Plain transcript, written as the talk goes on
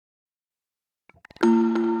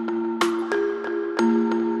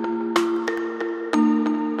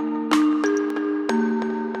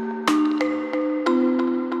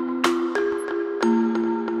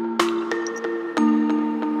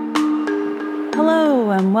Hello,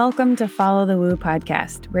 and welcome to Follow the Woo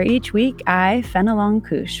podcast, where each week I, Fenelon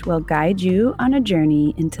Kush, will guide you on a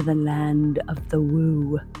journey into the land of the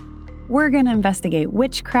woo. We're going to investigate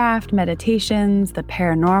witchcraft, meditations, the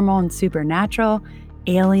paranormal and supernatural,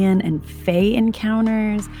 alien and fae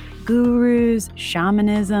encounters, gurus,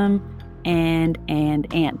 shamanism, and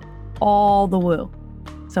all the woo.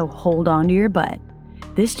 So hold on to your butt.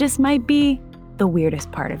 This just might be the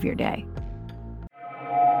weirdest part of your day.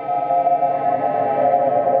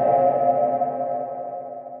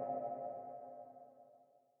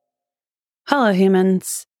 Hello,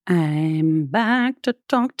 humans. I'm back to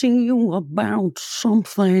talk to you about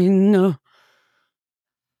something.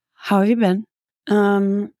 How have you been?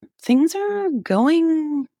 Things are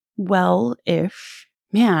going well-ish.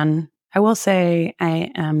 Man, I will say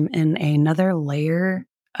I am in another layer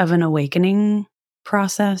of an awakening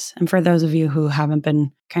process. And for those of you who haven't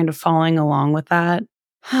been kind of following along with that,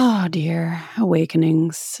 oh dear,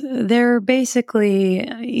 awakenings. They're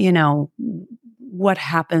basically, what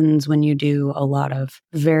happens when you do a lot of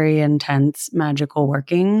very intense magical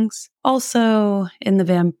workings. Also, in the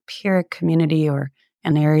vampiric community or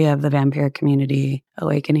an area of the vampiric community,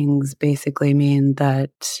 awakenings basically mean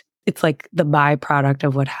that it's like the byproduct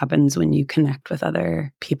of what happens when you connect with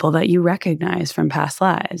other people that you recognize from past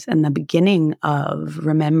lives. And the beginning of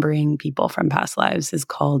remembering people from past lives is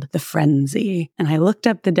called the frenzy. And I looked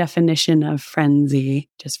up the definition of frenzy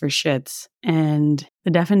just for shits. And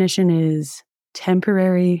the definition is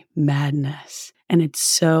temporary madness. And it's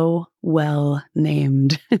so well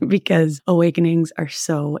named because awakenings are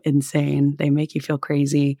so insane. They make you feel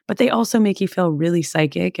crazy, but they also make you feel really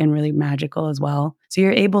psychic and really magical as well. So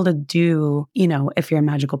you're able to do, if you're a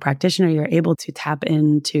magical practitioner, you're able to tap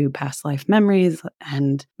into past life memories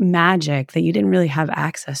and magic that you didn't really have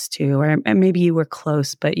access to, or maybe you were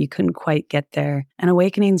close, but you couldn't quite get there. And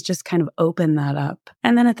awakenings just kind of open that up.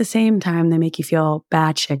 And then at the same time, they make you feel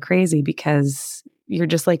batshit crazy because you're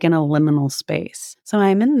just like in a liminal space. So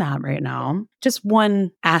I'm in that right now. Just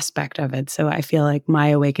one aspect of it. So I feel like my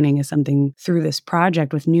awakening is something through this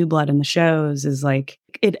project with New Blood in the shows is like,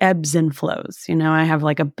 it ebbs and flows. I have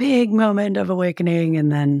like a big moment of awakening and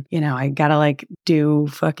then, I gotta like do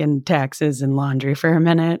fucking taxes and laundry for a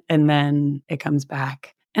minute and then it comes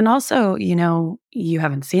back. And also, you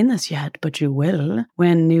haven't seen this yet, but you will.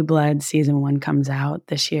 When New Blood season 1 comes out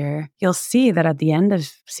this year, you'll see that at the end of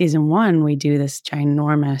season 1, we do this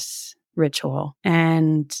ginormous ritual.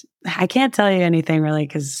 And I can't tell you anything really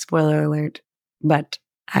because spoiler alert, but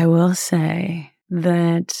I will say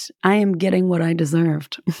that I am getting what I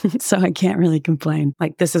deserved. So I can't really complain.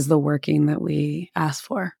 Like, this is the working that we asked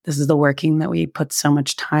for. This is the working that we put so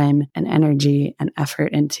much time and energy and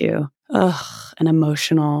effort into. And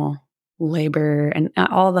emotional labor and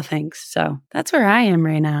all the things. So that's where I am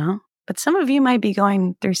right now. But some of you might be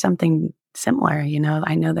going through something similar.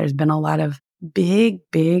 I know there's been a lot of big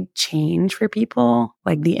change for people,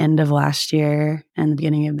 like the end of last year and the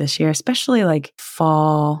beginning of this year, especially like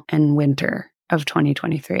fall and winter of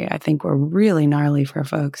 2023. I think were really gnarly for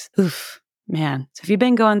folks. Oof, man. So if you've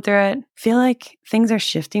been going through it, feel like things are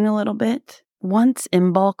shifting a little bit. Once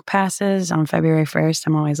Imbolc passes on February 1st,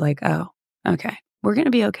 I'm always like, oh, okay, we're going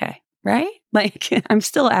to be okay, right? Like, I'm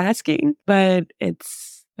still asking, but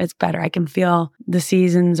it's better. I can feel the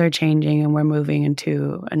seasons are changing and we're moving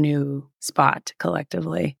into a new spot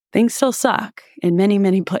collectively. Things still suck in many,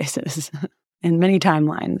 many places and many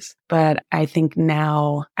timelines. But I think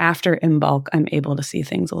now, after Imbolc, I'm able to see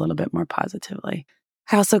things a little bit more positively.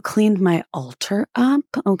 I also cleaned my altar up.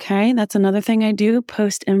 Okay, that's another thing I do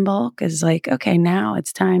post Imbolc is like, okay, now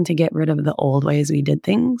it's time to get rid of the old ways we did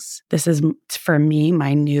things. This is, for me,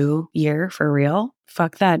 my new year for real.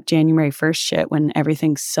 Fuck that January 1st shit when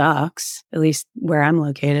everything sucks, at least where I'm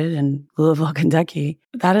located in Louisville, Kentucky.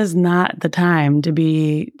 That is not the time to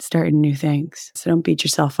be starting new things. So don't beat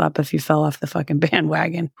yourself up if you fell off the fucking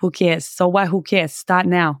bandwagon. Who cares? So what? Who cares? Start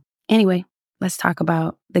now. Anyway, let's talk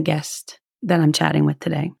about the guest that I'm chatting with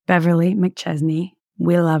today, Beverly McChesney.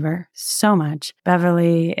 We love her so much.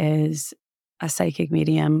 Beverly is a psychic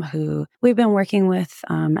medium who we've been working with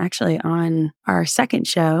actually on our second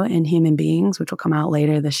show in Human Beings, which will come out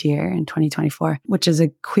later this year in 2024, which is a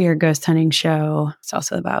queer ghost hunting show. It's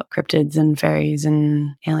also about cryptids and fairies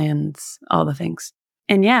and aliens, all the things.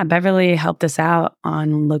 And yeah, Beverly helped us out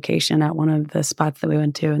on location at one of the spots that we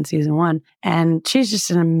went to in season 1. And she's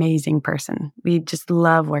just an amazing person. We just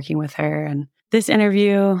love working with her. And this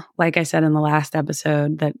interview, like I said in the last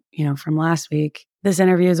episode that, from last week, this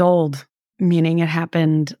interview is old, meaning it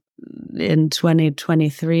happened in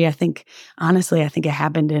 2023. Honestly, I think it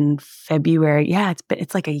happened in February. Yeah,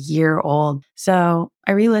 it's like a year old. So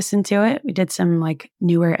I re-listened to it. We did some like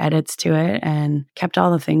newer edits to it and kept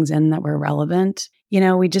all the things in that were relevant.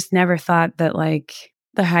 We just never thought that like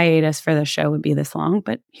the hiatus for the show would be this long,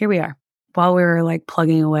 but here we are. While we were like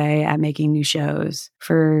plugging away at making new shows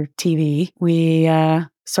for TV, we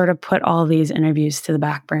sort of put all these interviews to the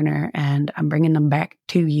back burner, and I'm bringing them back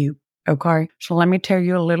to you. Okay, so let me tell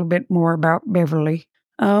you a little bit more about Beverly.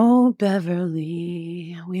 Oh,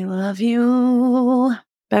 Beverly, we love you.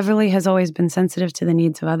 Beverly has always been sensitive to the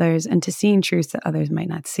needs of others and to seeing truths that others might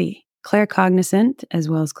not see. Claircognizant, as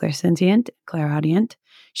well as clairsentient, clairaudient,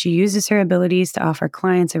 she uses her abilities to offer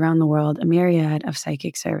clients around the world a myriad of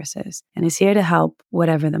psychic services and is here to help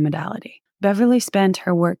whatever the modality. Beverly spent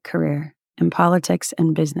her work career in politics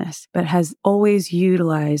and business, but has always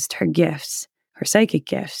utilized her gifts, her psychic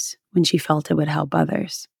gifts, when she felt it would help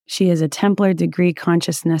others. She is a Templar degree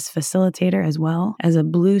consciousness facilitator as well as a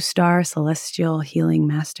Blue Star Celestial Healing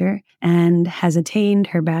Master, and has attained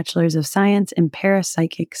her Bachelor's of Science in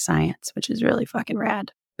Parapsychic Science, which is really fucking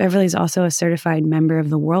rad. Beverly is also a certified member of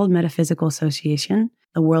the World Metaphysical Association,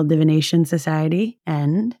 the World Divination Society,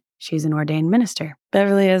 and she's an ordained minister.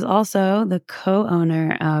 Beverly is also the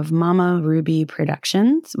co-owner of Mama Ruby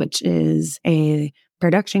Productions, which is a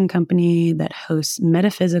production company that hosts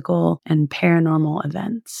metaphysical and paranormal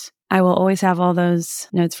events. I will always have all those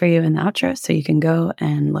notes for you in the outro, so you can go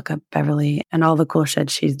and look up Beverly and all the cool shit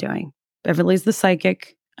she's doing. Beverly's the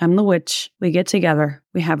psychic. I'm the witch. We get together.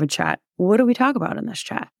 We have a chat. What do we talk about in this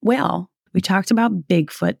chat? Well, we talked about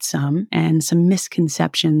Bigfoot some and some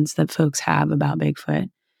misconceptions that folks have about Bigfoot.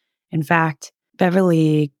 In fact,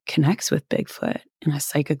 Beverly connects with Bigfoot in a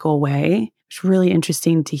psychical way. It's really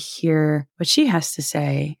interesting to hear what she has to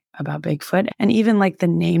say about Bigfoot, and even like the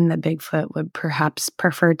name that Bigfoot would perhaps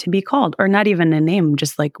prefer to be called, or not even a name,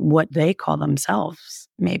 just like what they call themselves,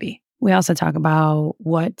 maybe. We also talk about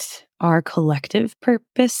what our collective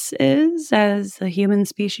purpose is as a human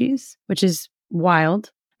species, which is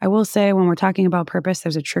wild. I will say when we're talking about purpose,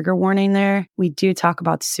 there's a trigger warning there. We do talk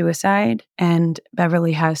about suicide, and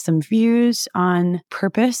Beverly has some views on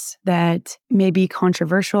purpose that may be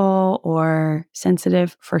controversial or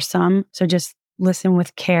sensitive for some. So just listen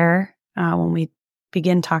with care when we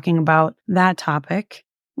begin talking about that topic.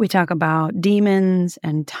 We talk about demons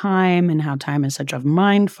and time and how time is such a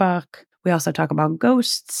mind fuck. We also talk about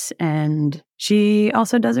ghosts, and she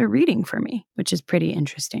also does a reading for me, which is pretty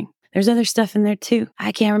interesting. There's other stuff in there too.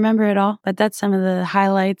 I can't remember it all, but that's some of the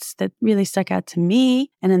highlights that really stuck out to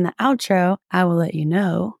me. And in the outro, I will let you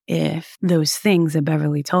know if those things that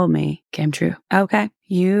Beverly told me came true. Okay.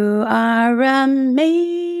 You are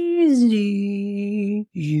amazing.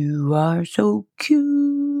 You are so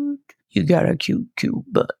cute. You got a cute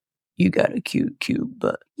butt. You got a cute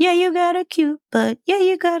butt. Yeah, you got a cute butt. Yeah,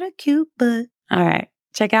 you got a cute butt. All right.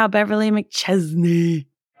 Check out Beverly McChesney.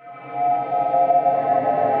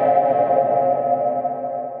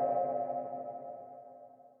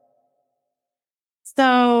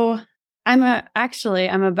 So I'm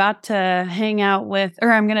about to hang out with, or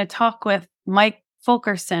I'm going to talk with Mike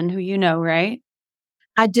Fulkerson, who you know, right?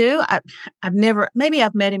 I do. Maybe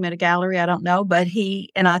I've met him at a gallery. I don't know, but he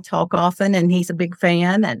and I talk often, and he's a big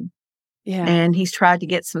fan, and he's tried to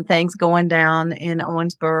get some things going down in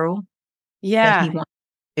Owensboro. Yeah. That he wants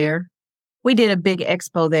there. We did a big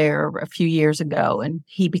expo there a few years ago, and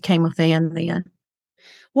he became a fan then.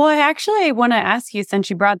 Well, I actually want to ask you, since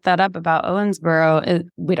you brought that up about Owensboro,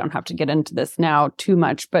 we don't have to get into this now too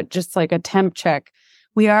much, but just like a temp check.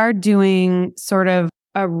 We are doing sort of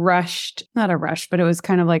not a rush, but it was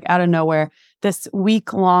kind of like out of nowhere, this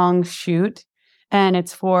week-long shoot. And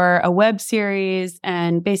it's for a web series.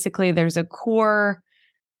 And basically there's a core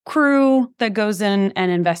crew that goes in and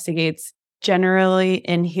investigates generally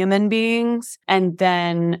in human beings. And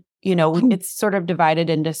then it's sort of divided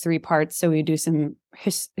into 3 parts. So we do some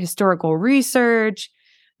historical research.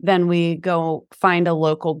 Then we go find a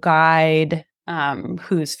local guide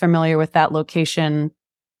who's familiar with that location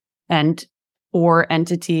or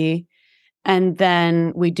entity. And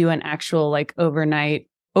then we do an actual like overnight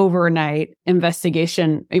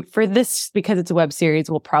investigation. For this, because it's a web series,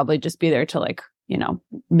 we'll probably just be there till like,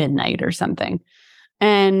 midnight or something.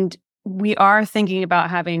 And we are thinking about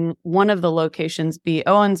having one of the locations be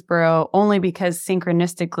Owensboro, only because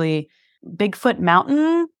synchronistically, Bigfoot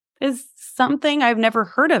Mountain is something I've never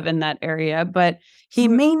heard of in that area, but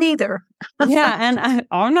me neither. Yeah, and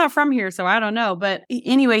I'm not from here, so I don't know. But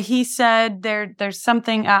anyway, he said there's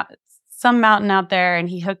something some mountain out there, and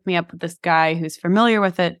he hooked me up with this guy who's familiar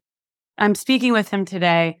with it. I'm speaking with him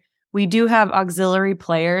today. we do have auxiliary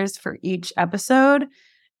players for each episode.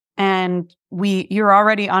 And you're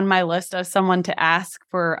already on my list as someone to ask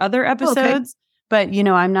for other episodes. Okay. But,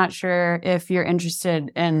 I'm not sure if you're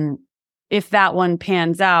interested in if that one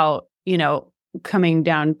pans out, coming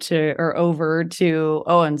down to or over to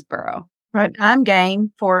Owensboro. Right. I'm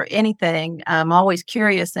game for anything. I'm always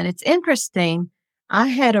curious. And it's interesting. I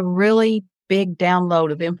had a really big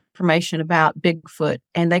download of information about Bigfoot,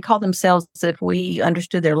 and they call themselves, if we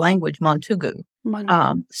understood their language, Montugu.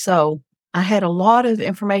 So I had a lot of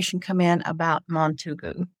information come in about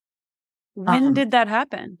Montugu. When did that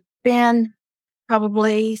happen? Been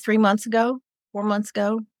probably 3 months ago, 4 months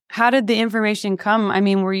ago. How did the information come? I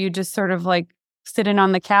mean, were you just sort of like sitting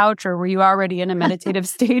on the couch, or were you already in a meditative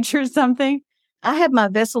stage or something? I have my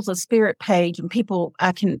Vessels of Spirit page, and people,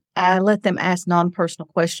 I let them ask non-personal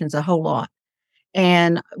questions a whole lot.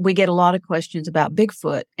 And we get a lot of questions about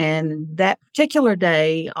Bigfoot. And that particular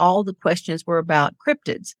day, all the questions were about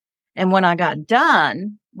cryptids. And when I got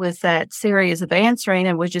done with that series of answering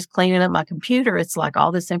and was just cleaning up my computer, it's like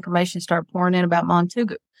all this information started pouring in about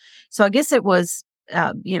Montugu. So I guess it was,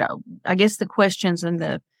 I guess the questions and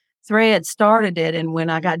the thread started it. And when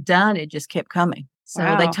I got done, it just kept coming.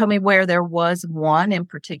 So They told me where there was one in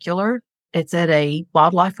particular. It's at a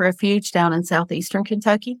wildlife refuge down in southeastern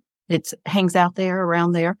Kentucky. It hangs out there,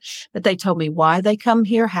 around there. But they told me why they come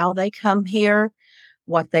here, how they come here,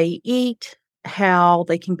 what they eat, how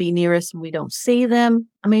they can be near us and we don't see them.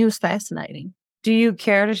 I mean, it was fascinating. Do you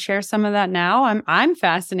care to share some of that now? I'm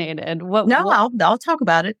fascinated. I'll talk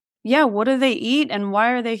about it. Yeah, what do they eat and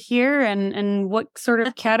why are they here and what sort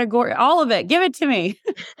of category? All of it. Give it to me.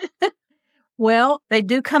 Well, they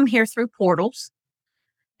do come here through portals.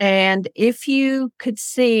 And if you could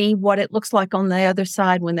see what it looks like on the other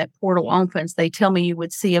side when that portal opens, they tell me you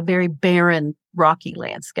would see a very barren, rocky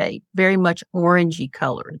landscape, very much orangey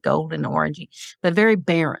colored, golden orangey, but very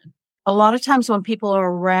barren. A lot of times when people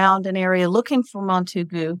are around an area looking for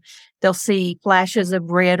Montugu, they'll see flashes of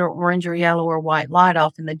red or orange or yellow or white light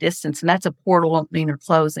off in the distance. And that's a portal opening or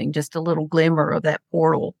closing, just a little glimmer of that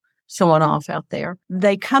portal showing off out there.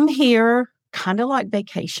 They come here kind of like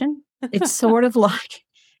vacation. It's sort of like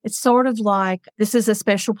this is a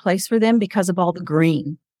special place for them because of all the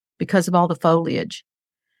green, because of all the foliage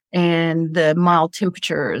and the mild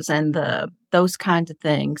temperatures and those kinds of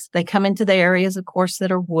things. They come into the areas, of course,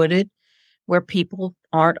 that are wooded where people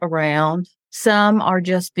aren't around. Some are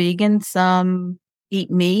just vegan. Some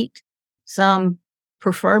eat meat. Some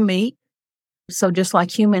prefer meat. So just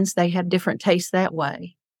like humans, they have different tastes that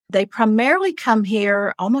way. They primarily come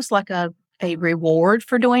here almost like a reward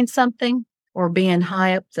for doing something or being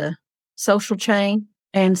high up the social chain.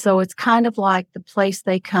 And so it's kind of like the place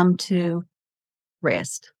they come to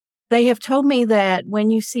rest. They have told me that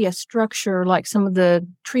when you see a structure, like some of the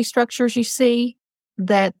tree structures you see,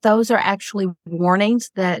 that those are actually warnings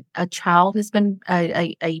that a child has been,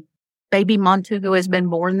 a baby Montugu has been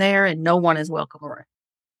born there and no one is welcome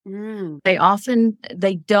around.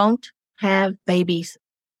 They don't have babies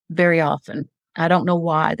very often. I don't know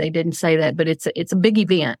why they didn't say that, but it's a big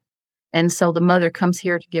event. And so the mother comes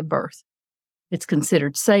here to give birth. It's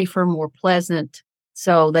considered safer, more pleasant.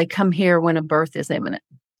 So they come here when a birth is imminent.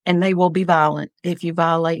 And they will be violent if you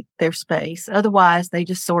violate their space. Otherwise, they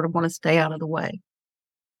just sort of want to stay out of the way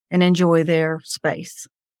and enjoy their space.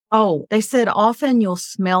 Oh, they said often you'll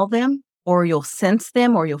smell them or you'll sense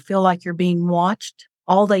them or you'll feel like you're being watched.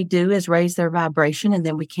 All they do is raise their vibration and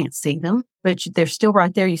then we can't see them. But they're still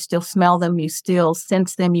right there. You still smell them. You still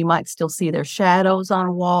sense them. You might still see their shadows on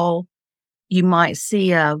a wall. You might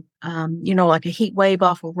see like a heat wave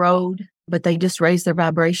off a road, but they just raise their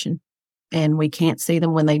vibration. And we can't see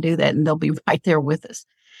them when they do that, and they'll be right there with us.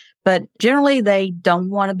 But generally, they don't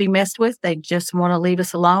want to be messed with. They just want to leave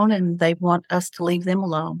us alone, and they want us to leave them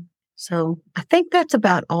alone. So I think that's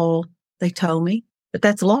about all they told me, but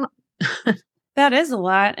that's a lot. That is a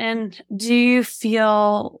lot. And do you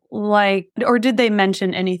feel like, or did they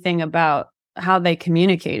mention anything about how they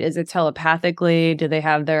communicate? Is it telepathically? Do they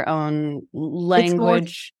have their own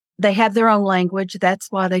language? They have their own language.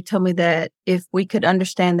 That's why they told me that if we could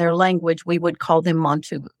understand their language, we would call them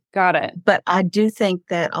Montugu. Got it. But I do think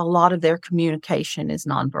that a lot of their communication is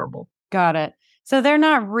nonverbal. Got it. So they're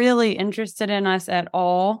not really interested in us at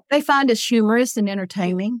all. They find us humorous and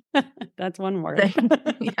entertaining. That's one word.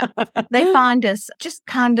 They find us just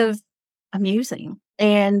kind of amusing,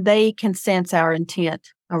 and they can sense our intent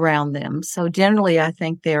around them. So generally, I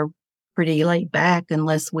think they're pretty laid back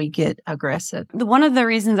unless we get aggressive. One of the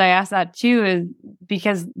reasons I asked that too is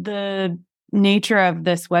because the nature of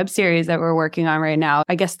this web series that we're working on right now,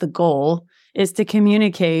 I guess the goal is to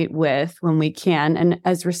communicate with, when we can, and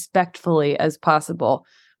as respectfully as possible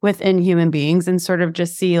within human beings, and sort of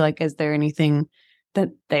just see, like, is there anything that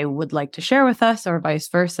they would like to share with us, or vice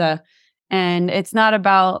versa. And it's not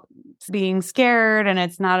about being scared, and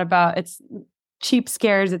it's cheap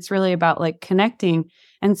scares. It's really about like connecting.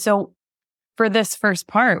 And so for this first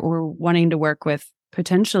part, we're wanting to work with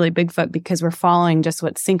potentially Bigfoot because we're following just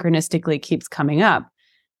what synchronistically keeps coming up.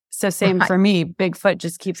 So same for me, Bigfoot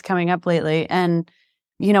just keeps coming up lately. And,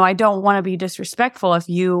 I don't want to be disrespectful if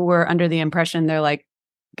you were under the impression they're like,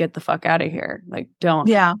 get the fuck out of here. Like, don't.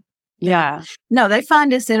 Yeah. Yeah. No, they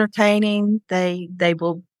find us entertaining. They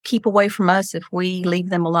will keep away from us if we leave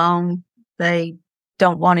them alone. They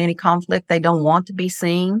don't want any conflict. They don't want to be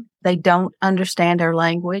seen. They don't understand our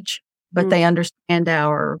language, but they understand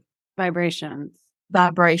our vibrations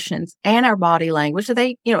and our body language. So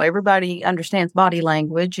they, everybody understands body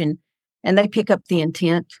language and they pick up the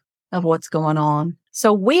intent of what's going on.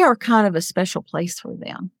 So we are kind of a special place for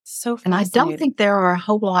them. And I don't think there are a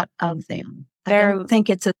whole lot of them. I don't think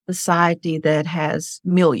it's a society that has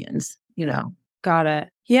millions, Got it.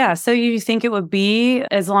 Yeah. So you think it would be,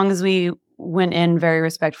 as long as we went in very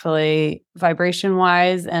respectfully, vibration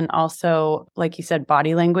wise, and also, like you said,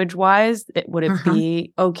 body language wise, would it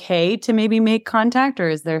be okay to maybe make contact,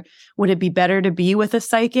 or would it be better to be with a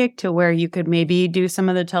psychic to where you could maybe do some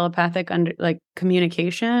of the telepathic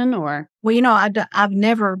communication? Or, well, I've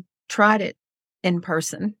never tried it in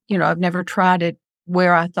person. I've never tried it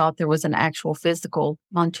where I thought there was an actual physical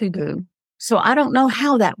Montugu. So I don't know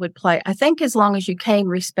how that would play. I think as long as you came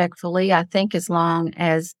respectfully, I think as long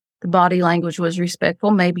as the body language was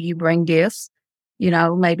respectful, maybe you bring gifts,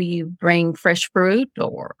 maybe you bring fresh fruit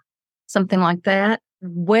or something like that.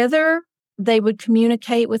 Whether they would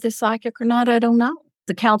communicate with a psychic or not, I don't know.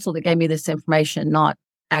 The council that gave me this information, not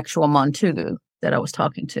actual Montugu that I was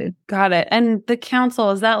talking to. Got it. And the council,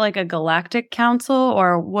 is that like a galactic council,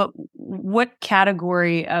 or what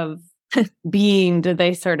category of being do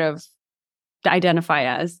they sort of identify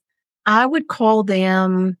as? I would call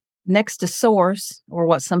them, next to Source, or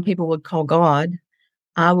what some people would call God,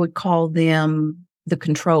 I would call them the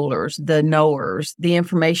controllers, the knowers, the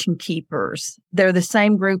information keepers. They're the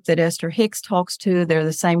same group that Esther Hicks talks to. They're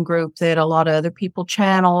the same group that a lot of other people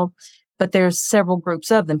channel, but there's several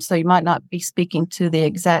groups of them. So you might not be speaking to the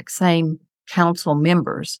exact same council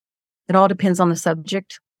members. It all depends on the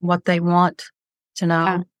subject, what they want to know.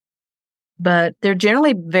 Yeah. But they're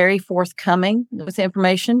generally very forthcoming with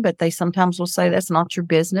information, but they sometimes will say, that's not your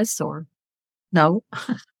business, or no.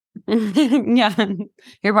 Yeah,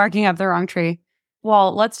 you're barking up the wrong tree.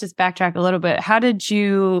 Well, let's just backtrack a little bit. How did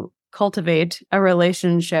you cultivate a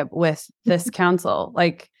relationship with this council?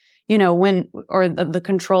 Like, or the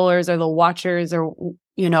controllers or the watchers or,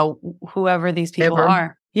 whoever these people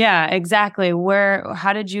are. Yeah, exactly.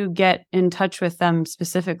 How did you get in touch with them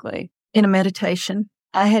specifically? In a meditation.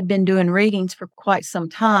 I had been doing readings for quite some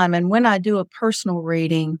time. And when I do a personal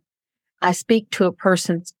reading, I speak to a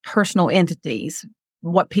person's personal entities,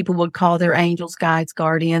 what people would call their angels, guides,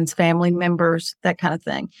 guardians, family members, that kind of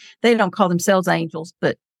thing. They don't call themselves angels,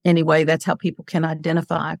 but anyway, that's how people can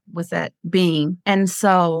identify with that being. And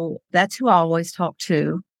so that's who I always talk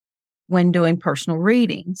to when doing personal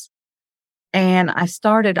readings. And I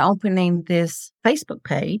started opening this Facebook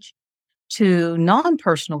page to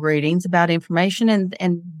non-personal readings about information.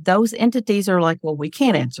 And those entities are like, well, we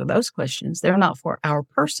can't answer those questions. They're not for our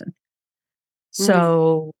person.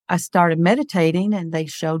 So I started meditating, and they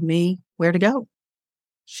showed me where to go.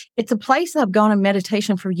 It's a place I've gone in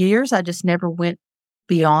meditation for years. I just never went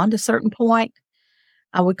beyond a certain point.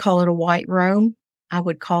 I would call it a white room. I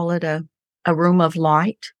would call it a room of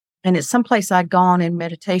light. And it's someplace I'd gone in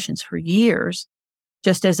meditations for years,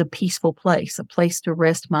 just as a peaceful place, a place to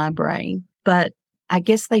rest my brain. But I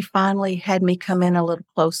guess they finally had me come in a little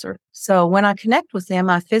closer. So when I connect with them,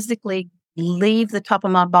 I physically leave the top of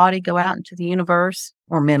my body, go out into the universe,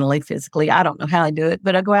 or mentally, physically. I don't know how I do it,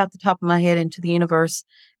 but I go out the top of my head into the universe,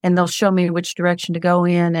 and they'll show me which direction to go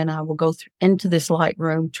in. And I will go into this light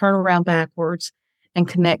room, turn around backwards, and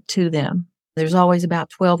connect to them. There's always about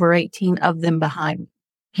 12 or 18 of them behind me.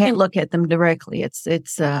 Can't look at them directly. It's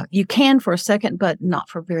you can for a second, but not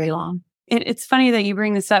for very long. It's funny that you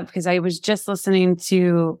bring this up, because I was just listening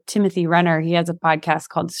to Timothy Renner. He has a podcast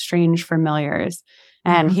called Strange Familiars,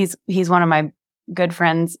 and he's one of my good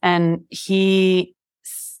friends. And he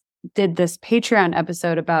did this Patreon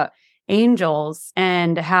episode about angels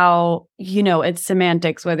and how, it's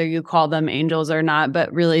semantics, whether you call them angels or not,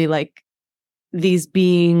 but really like these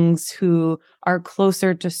beings who are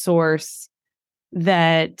closer to source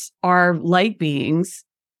that our light beings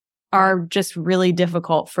are just really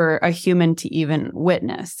difficult for a human to even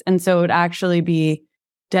witness. And so it would actually be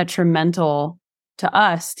detrimental to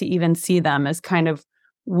us to even see them, as kind of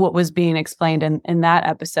what was being explained in that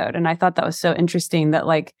episode. And I thought that was so interesting that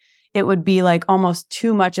like it would be like almost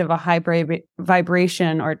too much of a high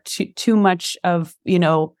vibration, or too much of,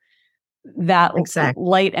 that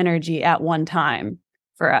light energy at one time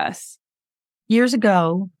for us. Years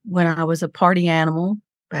ago, when I was a party animal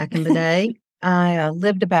back in the day, I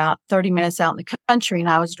lived about 30 minutes out in the country, and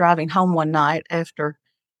I was driving home one night after,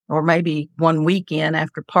 or maybe one weekend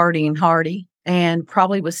after partying hardy, and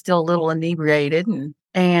probably was still a little inebriated.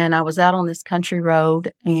 And I was out on this country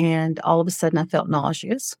road, and all of a sudden I felt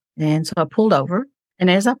nauseous. And so I pulled over.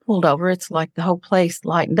 And as I pulled over, it's like the whole place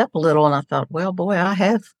lightened up a little. And I thought, well, boy, I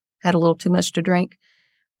have had a little too much to drink.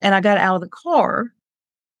 And I got out of the car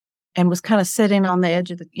and was kind of sitting on the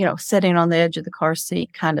edge of the car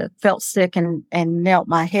seat, kind of felt sick and knelt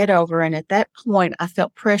my head over. And at that point, I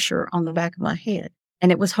felt pressure on the back of my head,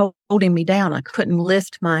 and it was holding me down. I couldn't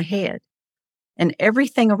lift my head, and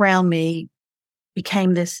everything around me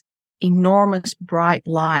became this enormous bright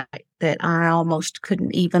light that I almost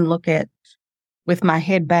couldn't even look at with my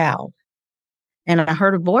head bowed. And I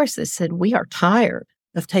heard a voice that said, "We are tired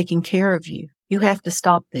of taking care of you. You have to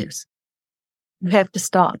stop this. You have to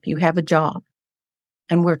stop. You have a job,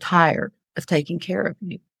 and we're tired of taking care of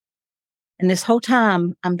you." And this whole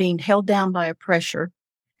time, I'm being held down by a pressure,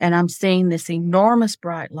 and I'm seeing this enormous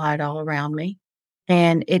bright light all around me.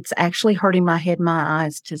 And it's actually hurting my head, my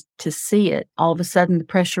eyes to see it. All of a sudden, the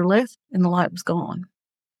pressure lifted and the light was gone.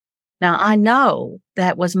 Now, I know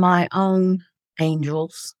that was my own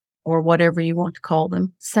angels, or whatever you want to call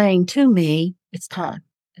them, saying to me, it's time.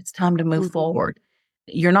 It's time to move forward.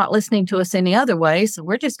 You're not listening to us any other way, so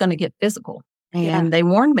we're just going to get physical. And they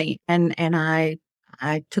warned me, and I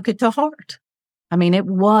took it to heart. I mean, it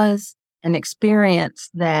was an experience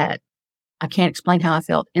that I can't explain how I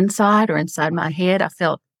felt inside my head. I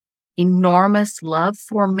felt enormous love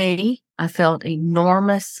for me. I felt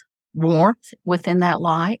enormous warmth within that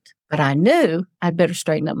light, but I knew I'd better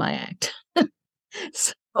straighten up my act.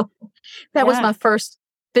 So that was my first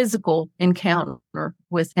physical encounter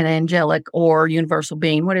with an angelic or universal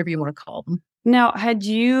being, whatever you want to call them. Now, had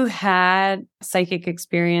you had psychic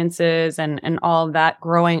experiences and all of that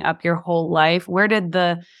growing up your whole life? Where did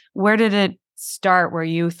it start where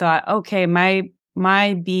you thought, okay,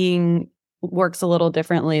 my being works a little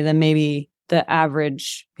differently than maybe the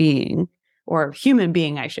average being, or human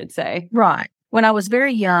being, I should say? Right. When I was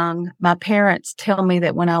very young, my parents tell me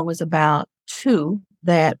that when I was about 2,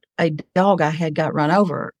 that a dog I had got run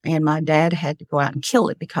over, and my dad had to go out and kill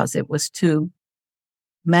it because it was too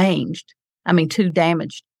damaged.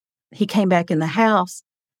 He came back in the house,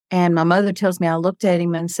 and my mother tells me, I looked at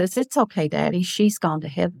him and says, "It's okay, Daddy. She's gone to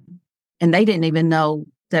heaven." And they didn't even know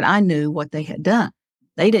that I knew what they had done.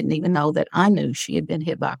 They didn't even know that I knew she had been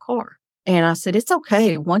hit by a car. And I said, "It's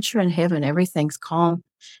okay. Once you're in heaven, everything's calm.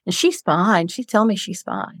 And she's fine." She's telling me she's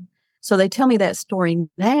fine. So they tell me that story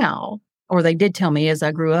now, or they did tell me as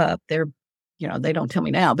I grew up. They don't tell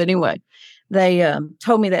me now. But anyway, they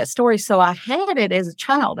told me that story. So I had it as a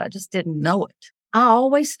child. I just didn't know it. I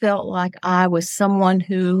always felt like I was someone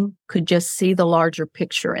who could just see the larger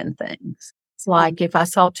picture in things. It's like if I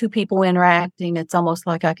saw 2 people interacting, it's almost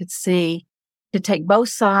like I could take both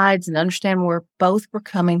sides and understand where both were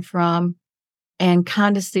coming from and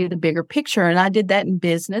kind of see the bigger picture. And I did that in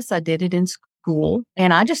business. I did it in school.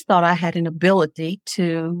 And I just thought I had an ability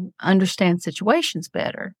to understand situations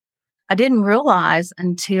better. I didn't realize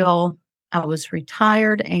until I was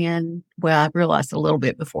retired, and I realized a little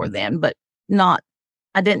bit before then, but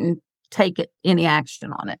I didn't take any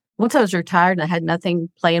action on it. Once I was retired and I had nothing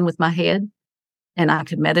playing with my head, and I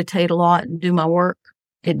could meditate a lot and do my work,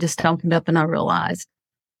 it just opened up, and I realized,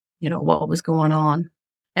 what was going on.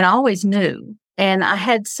 And I always knew. And I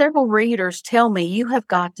had several readers tell me, "You have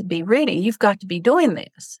got to be reading. You've got to be doing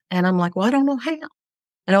this." And I'm like, well, I don't know how.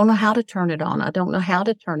 I don't know how to turn it on. I don't know how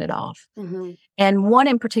to turn it off. Mm-hmm. And one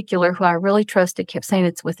in particular who I really trusted kept saying,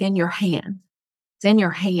 "It's within your hands. It's in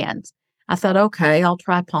your hands." I thought, okay, I'll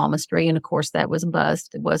try palmistry. And of course, that was a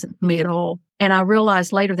bust. It wasn't for me at all. And I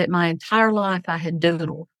realized later that my entire life I had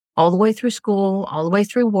doodled. All the way through school, all the way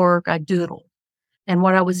through work, I doodled. And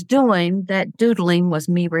what I was doing, that doodling was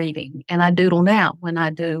me reading. And I doodle now when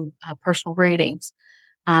I do personal readings.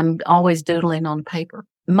 I'm always doodling on paper.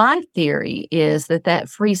 My theory is that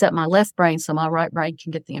frees up my left brain so my right brain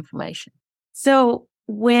can get the information. So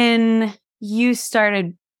when you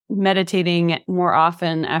started meditating more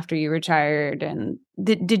often after you retired, and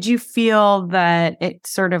did you feel that it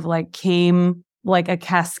sort of like came like a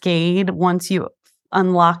cascade once you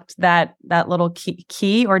unlocked that little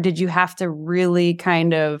key, or did you have to really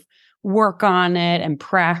kind of work on it and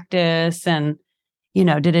practice? And,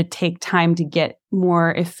 did it take time to get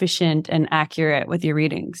more efficient and accurate with your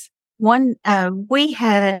readings? We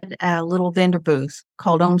had a little vendor booth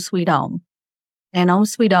called Om Sweet Om, and Om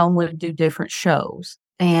Sweet Om would do different shows.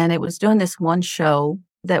 And it was doing this one show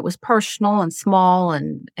that was personal and small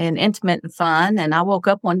and intimate and fun. And I woke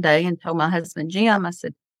up one day and told my husband, Jim, I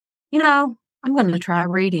said, I'm going to try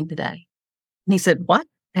reading today. And he said, what?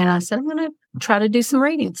 And I said, I'm going to try to do some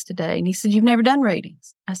readings today. And he said, you've never done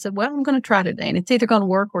readings. I said, well, I'm going to try today. And it's either going to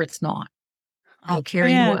work or it's not. I'll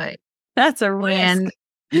carry you away. That's a risk.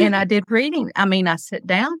 And I did reading. I sat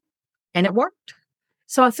down and it worked.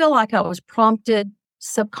 So I feel like I was prompted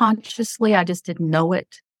subconsciously. I just didn't know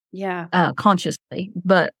it. Yeah. Consciously.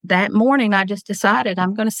 But that morning I just decided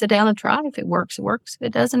I'm going to sit down and try. If it works, it works. If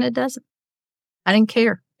it doesn't, it doesn't. I didn't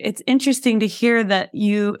care. It's interesting to hear that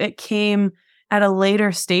it came at a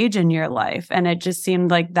later stage in your life, and it just seemed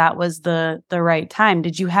like that was the right time.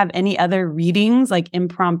 Did you have any other readings, like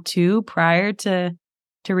impromptu, prior to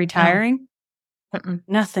retiring? No.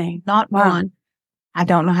 Nothing. Not one. I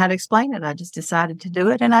don't know how to explain it. I just decided to do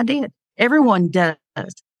it, and I did. Everyone does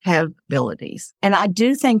have abilities. And I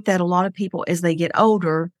do think that a lot of people, as they get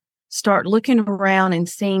older, start looking around and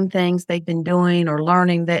seeing things they've been doing or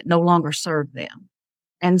learning that no longer serve them.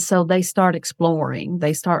 And so they start exploring.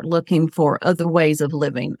 They start looking for other ways of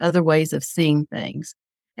living, other ways of seeing things.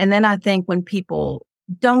 And then I think when people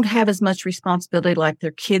don't have as much responsibility, like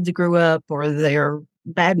their kids grew up or their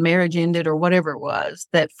bad marriage ended or whatever it was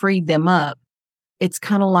that freed them up, it's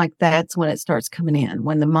kind of like that's when it starts coming in,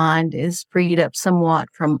 when the mind is freed up somewhat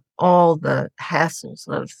from all the hassles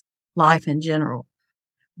of life in general.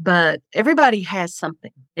 But everybody has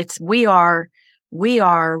something. We are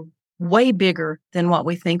way bigger than what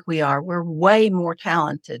we think we are. We're way more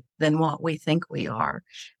talented than what we think we are.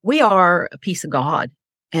 We are a piece of God,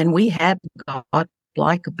 and we have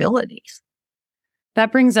God-like abilities.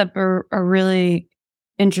 That brings up a really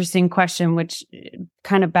interesting question, which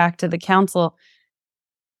kind of back to the council.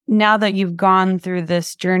 Now that you've gone through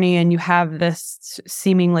this journey and you have this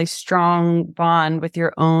seemingly strong bond with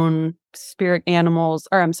your own spirit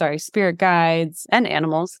guides and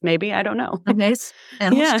animals, maybe, I don't know. Yes,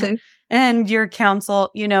 animals too. And your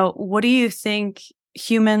council, what do you think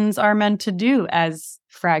humans are meant to do as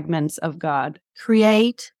fragments of God?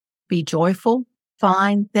 Create, be joyful,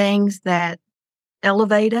 find things that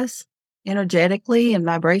elevate us energetically and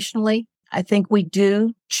vibrationally. I think we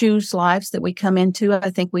do choose lives that we come into. I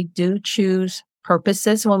think we do choose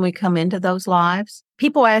purposes when we come into those lives.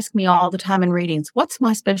 People ask me all the time in readings, what's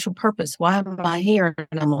my special purpose? Why am I here?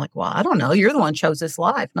 And I'm like, well, I don't know. You're the one who chose this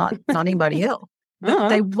life, not anybody else. But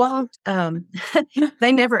they won't,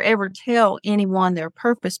 they never ever tell anyone their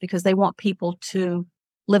purpose because they want people to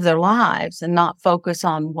live their lives and not focus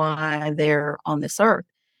on why they're on this earth.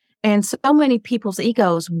 And so many people's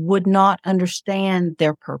egos would not understand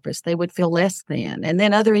their purpose. They would feel less than. And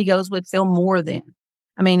then other egos would feel more than.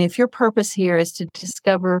 I mean, if your purpose here is to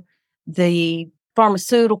discover the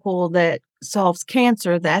pharmaceutical that solves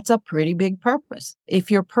cancer, that's a pretty big purpose.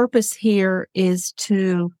 If your purpose here is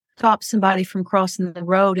to stop somebody from crossing the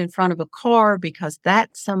road in front of a car because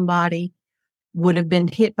that somebody would have been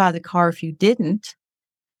hit by the car if you didn't,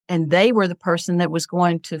 and they were the person that was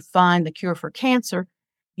going to find the cure for cancer,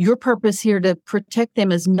 your purpose here to protect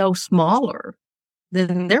them is no smaller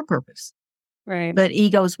than their purpose. Right. But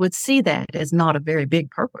egos would see that as not a very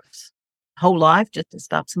big purpose. Whole life just to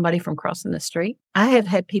stop somebody from crossing the street. I have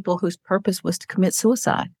had people whose purpose was to commit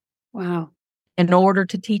suicide. Wow. In order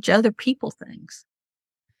to teach other people things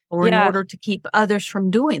or in order to keep others from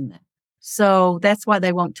doing them. So that's why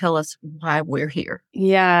they won't tell us why we're here.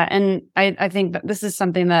 Yeah. And I think that this is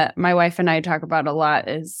something that my wife and I talk about a lot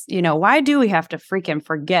is, why do we have to freaking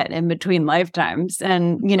forget in between lifetimes?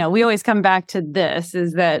 And, we always come back to this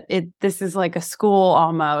is that this is like a school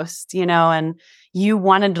almost, and you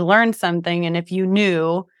wanted to learn something. And if you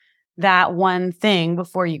knew that one thing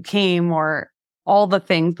before you came or all the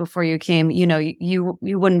things before you came, you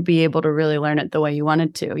wouldn't be able to really learn it the way you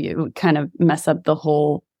wanted to. You would kind of mess up the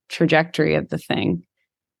whole trajectory of the thing.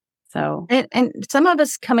 So and some of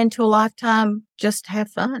us come into a lifetime just to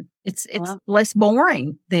have fun. It's less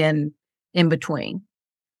boring than in between.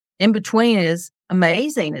 In between is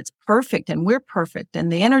amazing. It's perfect and we're perfect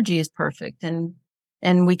and the energy is perfect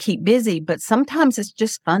and we keep busy, but sometimes it's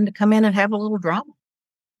just fun to come in and have a little drama.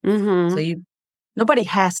 Mm-hmm. So nobody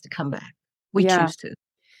has to come back. We choose to.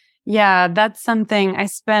 Yeah, that's something I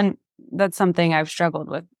spent that's something I've struggled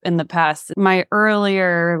with in the past. My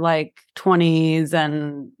earlier like 20s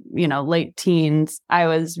and, late teens, I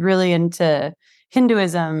was really into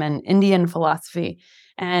Hinduism and Indian philosophy.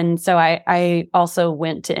 And so I also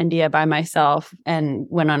went to India by myself and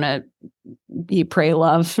went on a eat, pray,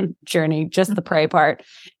 love journey, just the pray part.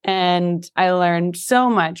 And I learned so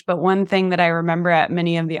much. But one thing that I remember at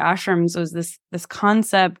many of the ashrams was this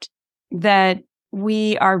concept that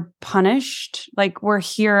we are punished, like we're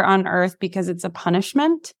here on earth because it's a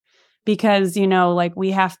punishment, because, like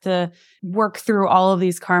we have to work through all of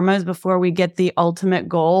these karmas before we get the ultimate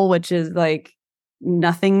goal, which is like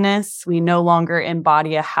nothingness. We no longer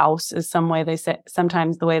embody a house is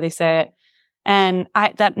sometimes the way they say it. And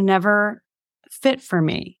that never fit for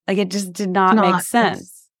me. Like it just did not make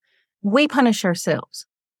sense. We punish ourselves.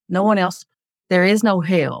 No one else. There is no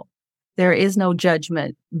hell. There is no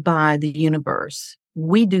judgment by the universe.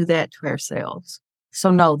 We do that to ourselves.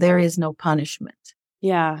 So no, there is no punishment.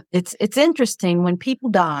 Yeah. It's interesting when people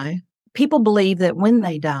die, people believe that when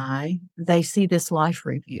they die, they see this life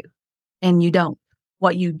review, and you don't.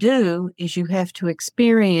 What you do is you have to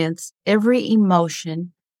experience every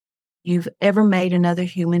emotion you've ever made another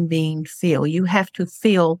human being feel. You have to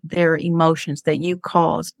feel their emotions that you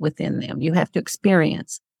caused within them. You have to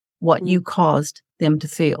experience what you caused them to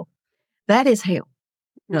feel. That is hell.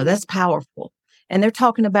 That's powerful. And they're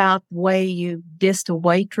talking about the way you dissed a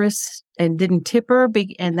waitress and didn't tip her,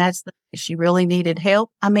 and she really needed help.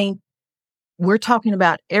 I mean, we're talking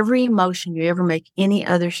about every emotion you ever make any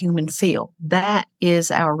other human feel. That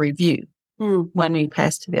is our review when we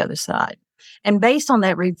pass to the other side. And based on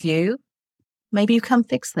that review, maybe you come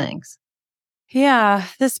fix things. Yeah,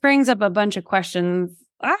 this brings up a bunch of questions.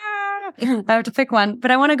 I have to pick one,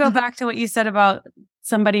 but I want to go back to what you said about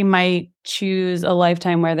somebody might choose a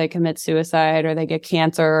lifetime where they commit suicide or they get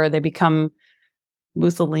cancer or they become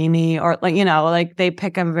Mussolini or like they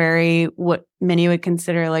pick what many would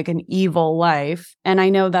consider like an evil life. And I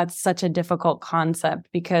know that's such a difficult concept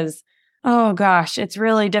because, oh gosh, it's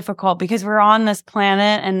really difficult because we're on this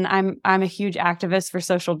planet and I'm a huge activist for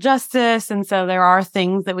social justice. And so there are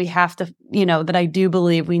things that we have to, that I do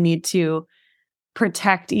believe we need to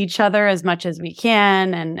protect each other as much as we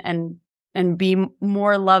can and be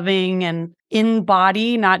more loving and in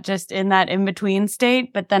body, not just in that in-between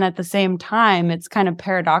state. But then at the same time, it's kind of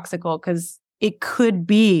paradoxical because it could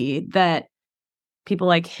be that people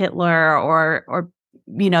like Hitler or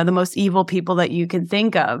the most evil people that you can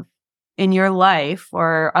think of in your life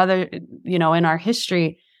or other, in our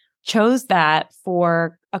history chose that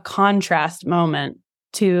for a contrast moment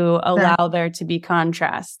to allow there to be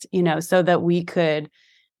contrast, so that we could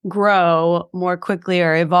grow more quickly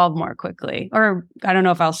or evolve more quickly. Or I don't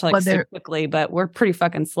know if I'll say quickly, but we're pretty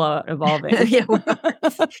fucking slow at evolving.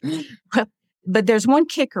 But there's one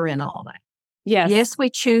kicker in all that. Yes, we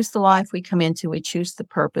choose the life we come into. We choose the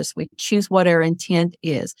purpose. We choose what our intent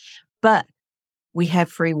is. But we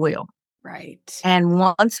have free will. Right. And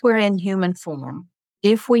once we're in human form,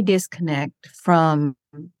 if we disconnect from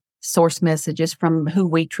source messages, from who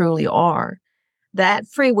we truly are, that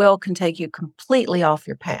free will can take you completely off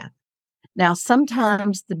your path. Now,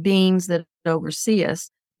 sometimes the beings that oversee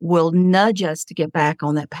us will nudge us to get back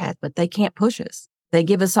on that path, but they can't push us. They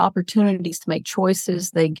give us opportunities to make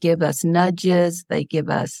choices. They give us nudges.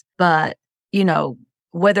 But,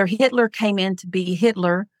 whether Hitler came in to be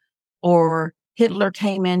Hitler or Hitler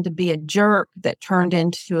came in to be a jerk that turned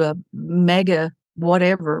into a mega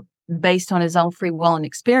whatever based on his own free will and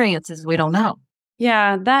experiences, we don't know.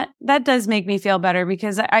 Yeah, that does make me feel better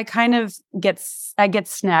because I kind of get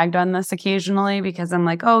snagged on this occasionally because I'm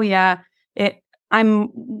like, oh yeah, I'm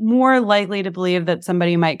more likely to believe that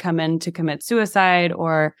somebody might come in to commit suicide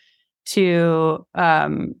or to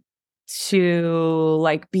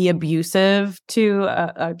like be abusive to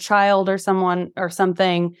a child or someone or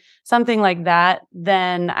something like that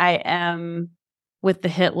than I am with the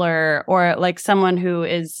Hitler or like someone who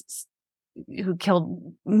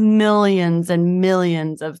killed millions and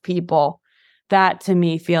millions of people. That to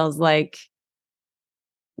me feels like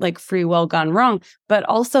free will gone wrong, but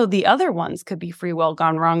also the other ones could be free will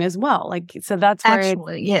gone wrong as well. Like, so that's where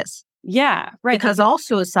actually, yes. Yeah. Right. Because all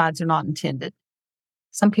suicides are not intended.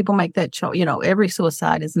 Some people make that choice. Every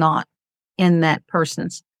suicide is not in that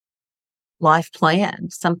person's life plan.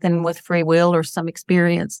 Something with free will or some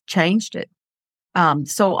experience changed it.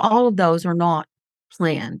 So all of those are not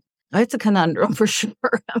planned. It's a conundrum for sure.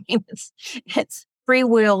 I mean, it's free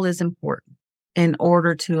will is important in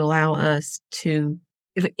order to allow us to,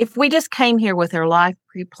 if we just came here with our life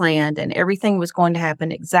pre-planned and everything was going to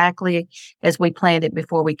happen exactly as we planned it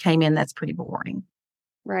before we came in, that's pretty boring.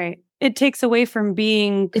 Right. it takes away from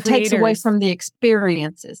being creators. It takes away from the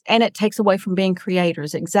experiences, and it takes away from being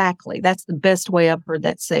creators. Exactly. That's the best way I've heard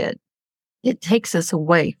that said. It takes us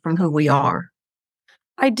away from who we are.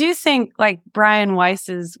 I do think like Brian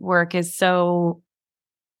Weiss's work is so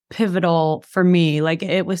pivotal for me. Like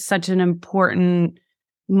it was such an important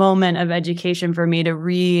moment of education for me to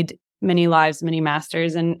read Many Lives, Many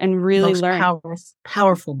Masters and really learn.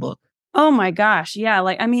 Powerful book. Oh my gosh. Yeah.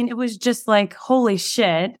 Like, I mean, it was just like, holy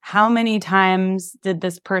shit. How many times did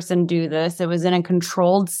this person do this? It was in a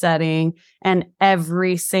controlled setting. And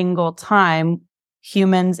every single time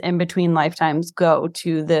humans in between lifetimes go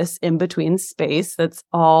to this in between space that's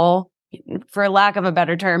all, for lack of a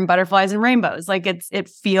better term, butterflies and rainbows. Like it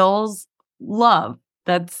feels love.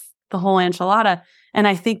 That's the whole enchilada. And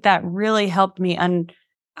I think that really helped me. And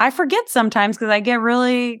I forget sometimes because I get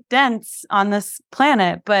really dense on this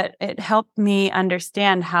planet, but it helped me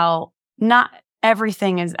understand how not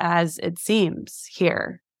everything is as it seems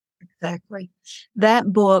here. Exactly.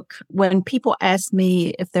 That book, when people ask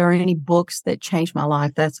me if there are any books that changed my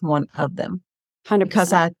life, that's one of them. 100%.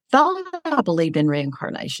 Because I thought I believed in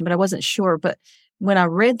reincarnation, but I wasn't sure. But when I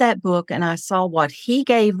read that book and I saw what he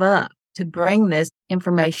gave up to bring this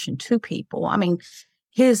information to people, I mean,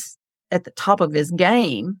 his at the top of his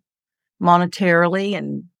game monetarily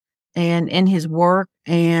and in his work,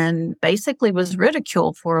 and basically was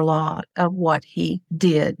ridiculed for a lot of what he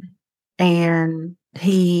did. And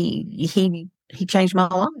he changed my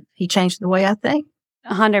life. He changed the way I think.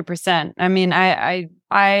 100%. I mean,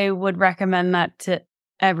 I would recommend that to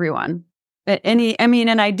everyone.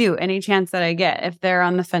 And I do any chance that I get, if they're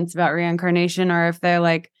on the fence about reincarnation, or if they're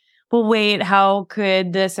like, well, wait, how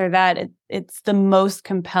could this or that? It's the most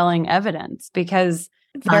compelling evidence because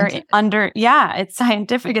it's scientific.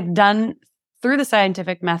 It's done through the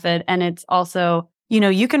scientific method. And it's also,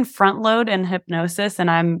 you can front load in hypnosis, and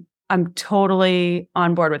I'm totally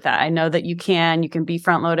on board with that. I know that you can be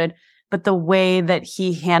front loaded, but the way that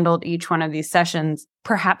he handled each one of these sessions,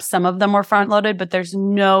 perhaps some of them were front loaded, but there's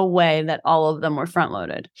no way that all of them were front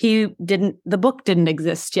loaded. The book didn't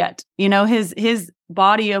exist yet. His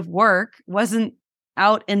body of work wasn't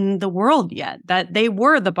out in the world yet, that they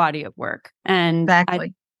were the body of work. And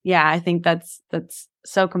exactly. I think that's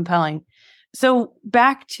so compelling. So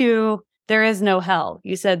back to, there is no hell.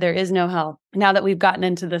 You said there is no hell. Now that we've gotten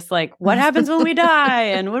into this, like, what happens when we die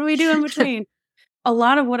and what do we do in between? A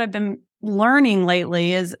lot of what I've been learning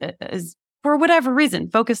lately is for whatever reason,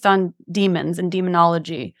 focused on demons and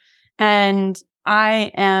demonology. And I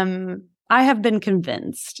have been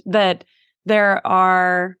convinced that there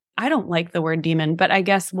are, I don't like the word demon, but I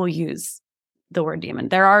guess we'll use the word demon.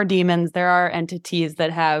 There are demons, there are entities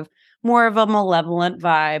that have more of a malevolent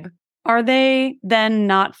vibe. Are they then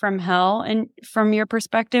not from hell? And from your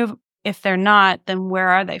perspective, if they're not, then where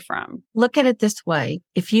are they from? Look at it this way.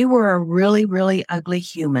 If you were a really, really ugly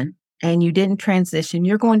human and you didn't transition,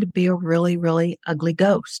 you're going to be a really, really ugly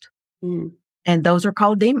ghost. Mm. And those are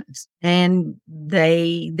called demons. And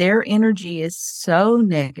their energy is so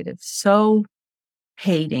negative, so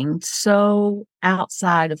hating, so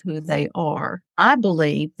outside of who they are. I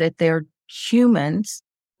believe that they're humans,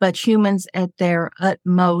 but humans at their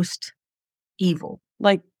utmost evil.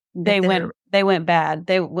 Like they went bad.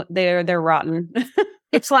 They're rotten.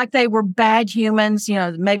 It's like they were bad humans.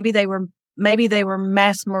 Maybe they were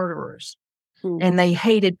mass murderers, and they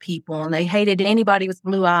hated people, and they hated anybody with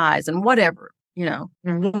blue eyes and whatever.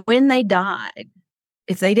 When they died,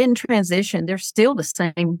 if they didn't transition, they're still the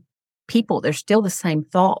same people. They're still the same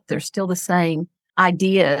thought. They're still the same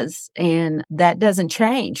ideas, and that doesn't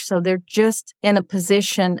change. So they're just in a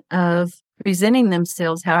position of presenting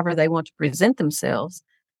themselves however they want to present themselves,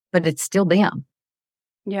 but it's still them.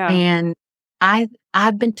 Yeah. And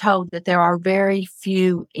I've been told that there are very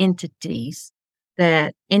few entities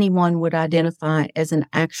that anyone would identify as an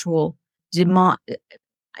actual demon.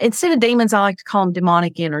 Instead of demons, I like to call them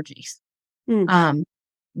demonic energies,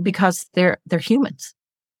 because they're humans.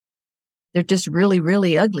 They're just really,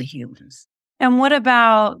 really ugly humans. And what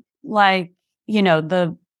about is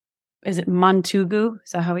it Montugu?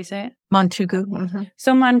 Is that how we say it? Montugu. Mm-hmm.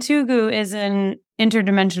 So Montugu is an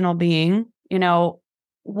interdimensional being.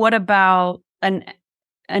 What about an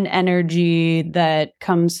energy that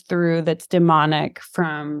comes through that's demonic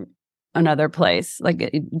from another place?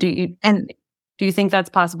 Like, do you think that's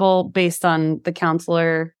possible based on the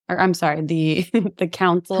counselor? Or I'm sorry, the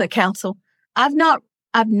council. The council. I've not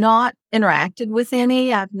interacted with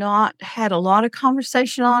any. I've not had a lot of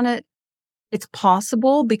conversation on it. It's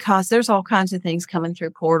possible because there's all kinds of things coming through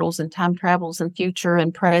portals and time travels and future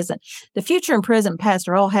and present. The future and present and past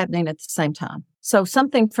are all happening at the same time. So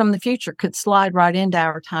something from the future could slide right into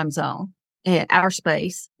our time zone, our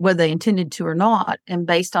space, whether they intended to or not. And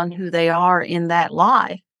based on who they are in that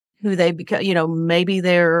life, who they become, maybe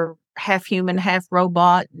they're half human, half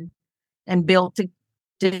robot and built to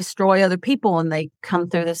destroy other people, and they come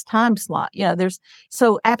through this time slot.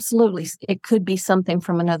 So absolutely, it could be something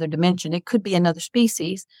from another dimension. It could be another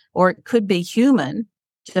species, or it could be human,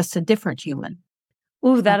 just a different human.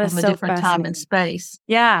 Ooh, that is a so different time and space.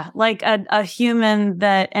 Yeah, like a human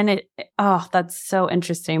that's so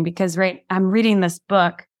interesting because I'm reading this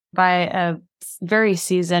book by a very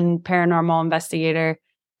seasoned paranormal investigator,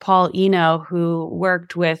 Paul Eno, who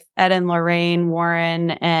worked with Ed and Lorraine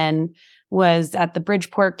Warren and was at the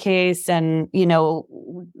Bridgeport case. And,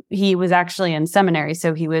 he was actually in seminary.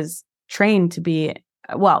 So he was trained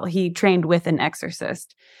he trained with an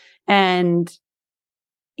exorcist. And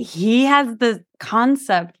he has the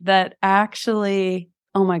concept that actually,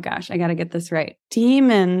 oh my gosh, I got to get this right.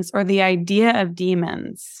 Demons, or the idea of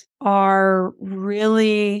demons, are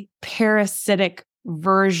really parasitic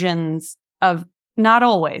versions of, not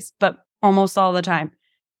always, but almost all the time,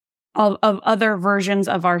 of other versions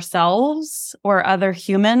of ourselves or other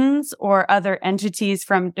humans or other entities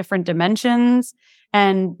from different dimensions.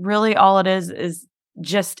 And really all it is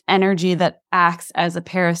just energy that acts as a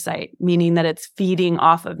parasite, meaning that it's feeding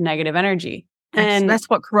off of negative energy. And that's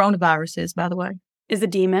what coronavirus is, by the way. Is a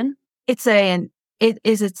demon. It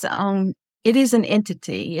is its own. It is an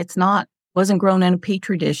entity. Wasn't grown in a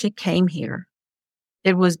petri dish. It came here.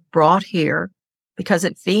 It was brought here because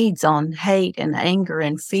it feeds on hate and anger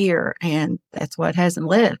and fear, and that's why it hasn't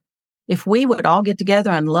lived. If we would all get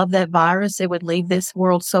together and love that virus, it would leave this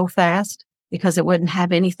world so fast because it wouldn't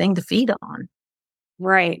have anything to feed on.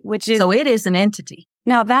 Right. So it is an entity.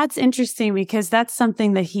 Now that's interesting because that's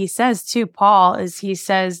something that he says too, Paul, is he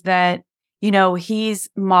says that, he's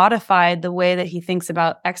modified the way that he thinks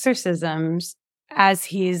about exorcisms as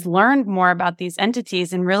he's learned more about these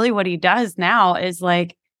entities. And really what he does now is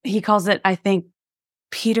he calls it, I think,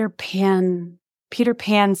 Peter Pan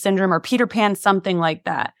syndrome, or Peter Pan, something like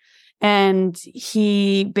that. And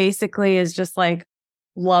he basically is just love,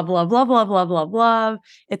 love, love, love, love, love, love.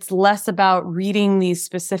 It's less about reading these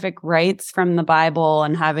specific rites from the Bible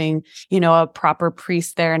and having, a proper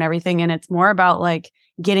priest there and everything. And it's more about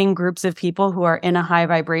getting groups of people who are in a high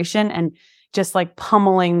vibration and just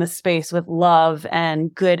pummeling the space with love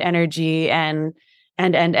and good energy and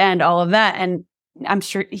all of that. And I'm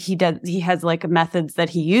sure he has methods that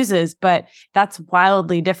he uses, but that's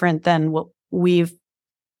wildly different than what we've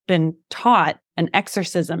been taught an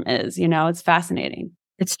exorcism is. It's fascinating.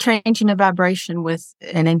 It's changing a vibration with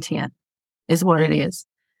an intent is what it is.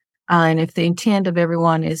 And if the intent of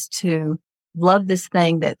everyone is to love this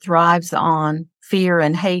thing that thrives on fear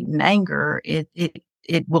and hate and anger, it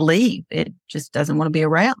will leave. It just doesn't want to be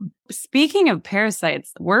around. Speaking of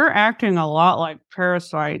parasites, we're acting a lot like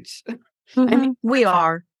parasites. Mm-hmm. I mean, we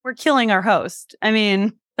are. We're killing our host. Yeah,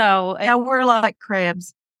 we're like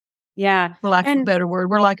crabs. Yeah. For lack of a better word.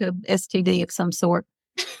 We're like a STD of some sort.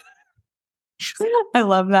 I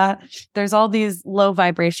love that. There's all these low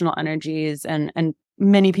vibrational energies, and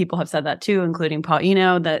many people have said that too, including Paul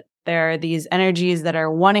Eno, that there are these energies that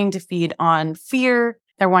are wanting to feed on fear.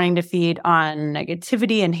 They're wanting to feed on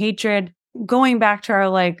negativity and hatred. Going back to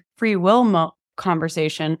our free will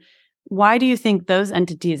conversation, why do you think those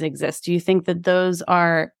entities exist? Do you think that those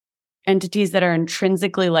are entities that are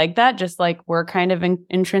intrinsically like that, just like we're kind of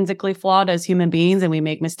intrinsically flawed as human beings and we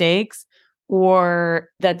make mistakes? Or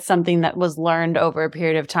that's something that was learned over a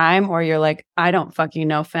period of time, or you're I don't fucking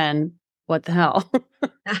know, Fen. What the hell?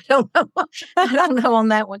 I don't know. I don't know on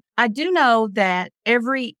that one. I do know that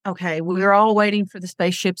we're all waiting for the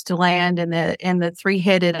spaceships to land and the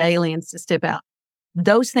 3-headed aliens to step out.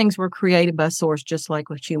 Those things were created by Source, just like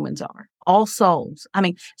what humans are. All souls.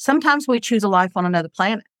 Sometimes we choose a life on another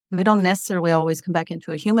planet. We don't necessarily always come back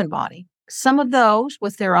into a human body. Some of those,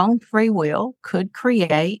 with their own free will, could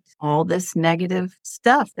create all this negative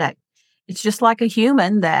stuff. That it's just like a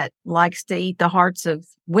human that likes to eat the hearts of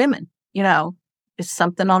women. It's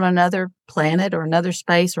something on another planet or another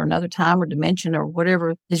space or another time or dimension or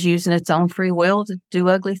whatever is using its own free will to do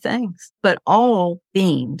ugly things. But all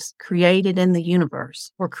beings created in the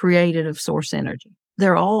universe were created of Source energy.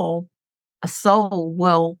 They're all, a soul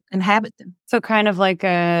will inhabit them. So kind of like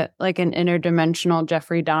an interdimensional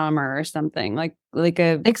Jeffrey Dahmer or something,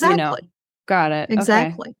 exactly. Got it.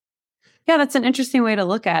 Exactly. Okay. Yeah, that's an interesting way to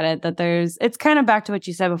look at it. That it's kind of back to what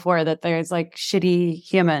you said before, that there's shitty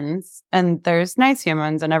humans and there's nice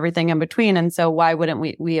humans and everything in between. And so why wouldn't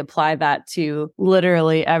we apply that to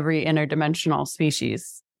literally every interdimensional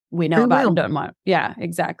species? we know about and don't want. Yeah,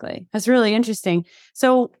 exactly. That's really interesting.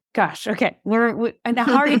 So, gosh, okay. And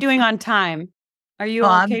how are you doing on time? Are you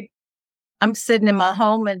okay? I'm sitting in my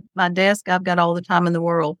home at my desk. I've got all the time in the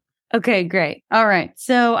world. Okay, great. All right.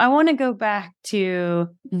 So I want to go back to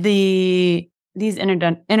these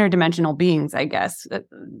interdimensional beings, I guess,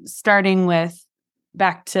 starting with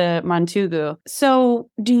back to Montugu. So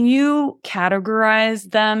do you categorize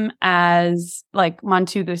them as, like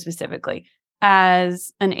Montugu specifically,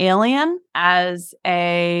 as an alien, as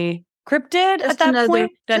a cryptid just at that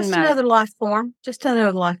point? Doesn't matter. Another life form. Just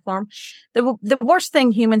another life form. The worst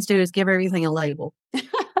thing humans do is give everything a label.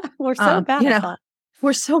 We're so bad.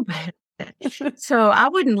 We're so bad. So I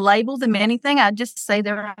wouldn't label them anything. I'd just say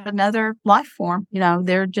they're another life form.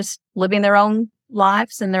 They're just living their own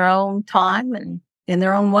lives in their own time and in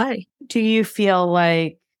their own way. Do you feel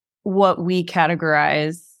like what we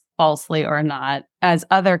categorize, falsely or not, as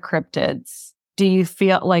other cryptids, do you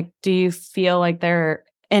feel like they're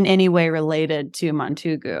in any way related to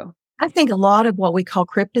Montugu? I think a lot of what we call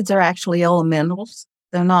cryptids are actually elementals.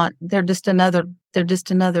 They're just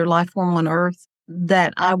another life form on Earth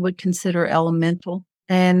that I would consider elemental.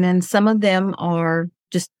 And then some of them are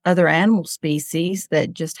just other animal species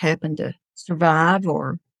that just happen to survive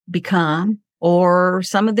or become, or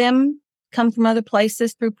some of them come from other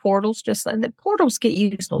places through portals. Just like that, portals get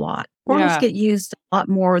used a lot. Portals get used a lot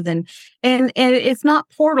more than, and if not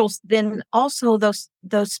portals, then also those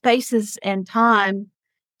spaces and time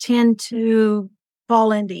tend to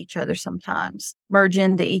fall into each other sometimes, merge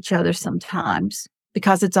into each other sometimes,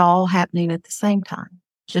 because it's all happening at the same time,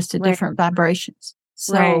 just at different vibrations.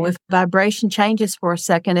 So if vibration changes for a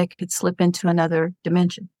second, it could slip into another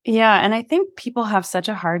dimension. Yeah. And I think people have such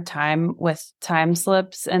a hard time with time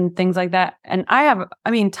slips and things like that. And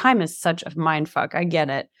time is such a mind fuck. I get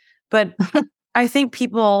it. But I think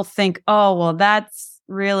people think, oh, well, that's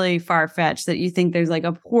really far-fetched that you think there's like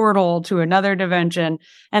a portal to another dimension.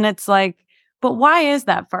 And it's like, but why is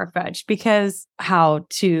that far-fetched? Because how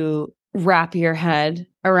to wrap your head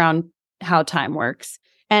around how time works.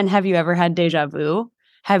 And have you ever had deja vu?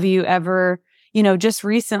 Have you ever, just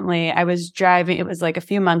recently I was driving, it was like a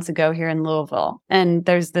few months ago here in Louisville. And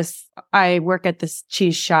I work at this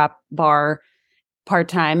cheese shop bar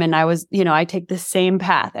part-time. And I take the same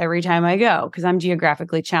path every time I go because I'm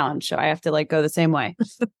geographically challenged. So I have to go the same way,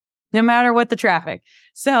 no matter what the traffic.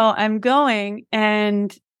 So I'm going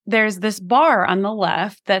and there's this bar on the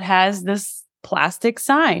left that has this plastic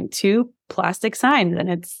sign, 2 plastic signs. And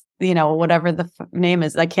it's, whatever the name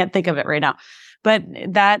is, I can't think of it right now, but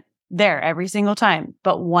that there every single time.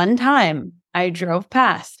 But one time I drove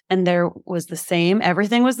past and there was the same,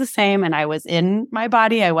 everything was the same. And I was in my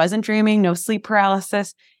body. I wasn't dreaming, no sleep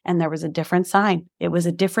paralysis. And there was a different sign. It was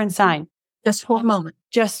a different sign. Just for a moment.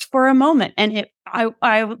 Just for a moment. And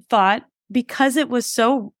I thought, because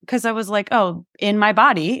I was like, oh, in my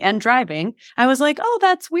body and driving, I was like, oh,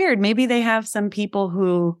 that's weird. Maybe they have some people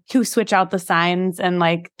who switch out the signs and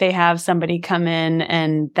they have somebody come in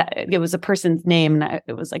and it was a person's name. And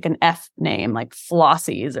it was like an F name, like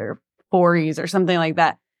Flossies or Fories or something like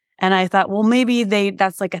that. And I thought, well, maybe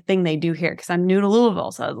that's like a thing they do here because I'm new to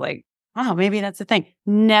Louisville. So I was like, oh, maybe that's a thing.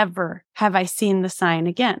 Never have I seen the sign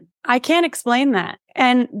again. I can't explain that.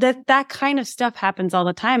 And that kind of stuff happens all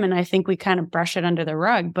the time. And I think we kind of brush it under the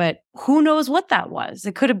rug, but who knows what that was?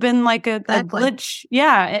 It could have been like a glitch.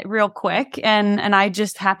 Yeah, real quick. And I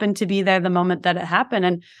just happened to be there the moment that it happened.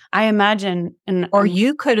 And I imagine. Or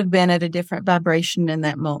you could have been at a different vibration in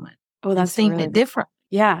that moment. Oh, that's seen it different.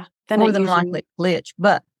 Yeah. More than likely glitch,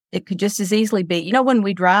 but it could just as easily be, when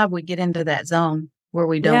we drive, we get into that zone where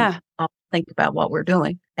we don't think about what we're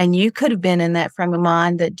doing. And you could have been in that frame of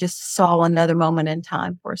mind that just saw another moment in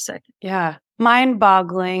time for a second. Yeah.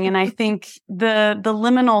 Mind-boggling. And I think the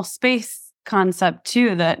liminal space concept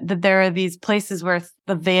too, that there are these places where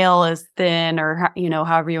the veil is thin or,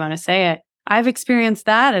 however you want to say it. I've experienced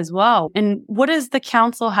that as well. And what does the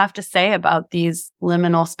council have to say about these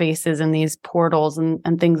liminal spaces and these portals and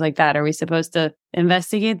things like that? Are we supposed to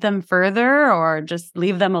investigate them further or just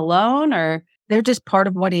leave them alone? Or they're just part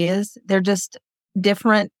of what is. They're just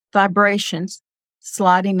different vibrations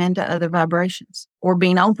sliding into other vibrations or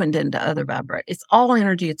being opened into other vibrations. It's all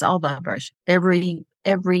energy. It's all vibration.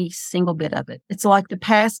 Every single bit of it. It's like the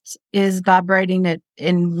past is vibrating it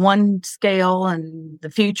in one scale and the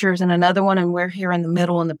future is in another one. And we're here in the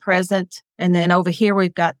middle in the present. And then over here,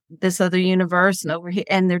 we've got this other universe and over here,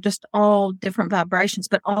 and they're just all different vibrations,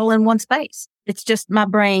 but all in one space. It's just my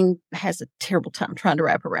brain has a terrible time trying to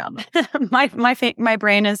wrap around it. My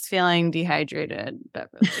brain is feeling dehydrated.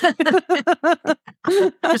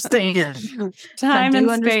 Understand. Time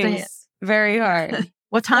and space. Very hard.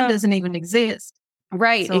 Well, time doesn't even exist.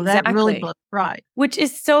 Right. So exactly. that really right. Which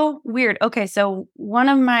is so weird. Okay. So one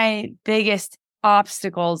of my biggest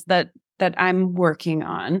obstacles that I'm working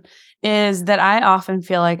on is that I often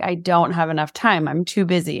feel like I don't have enough time. I'm too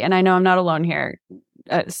busy. And I know I'm not alone here,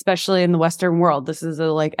 especially in the Western world. This is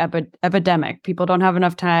a epidemic. People don't have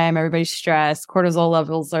enough time. Everybody's stressed. Cortisol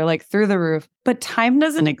levels are like through the roof, but time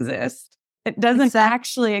doesn't exist. It doesn't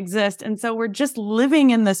actually exist. And so we're just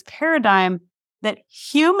living in this paradigm that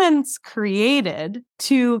humans created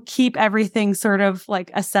to keep everything sort of like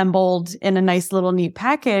assembled in a nice little neat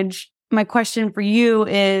package. My question for you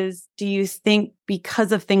is, do you think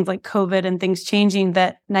because of things like COVID and things changing,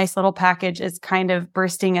 that nice little package is kind of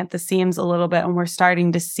bursting at the seams a little bit and we're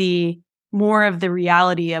starting to see more of the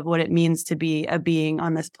reality of what it means to be a being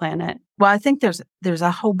on this planet? Well, I think there's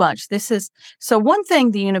a whole bunch. So one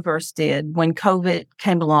thing the universe did when COVID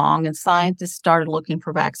came along and scientists started looking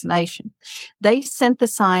for vaccination, they sent the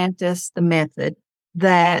scientists the method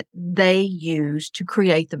that they used to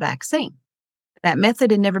create the vaccine. That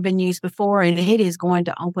method had never been used before, and it is going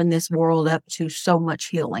to open this world up to so much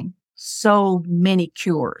healing, so many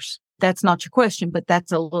cures. That's not your question, but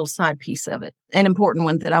that's a little side piece of it, an important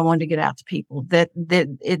one that I wanted to get out to people. There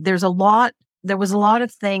was a lot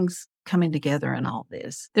of things coming together in all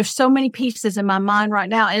this. There's so many pieces in my mind right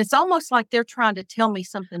now, and it's almost like they're trying to tell me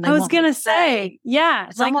something. I was going to say, yeah.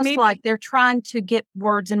 It's like almost like they're trying to get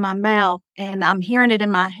words in my mouth, and I'm hearing it in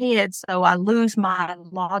my head, so I lose my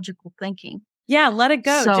logical thinking. Yeah, let it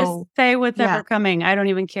go. Just say whatever coming. I don't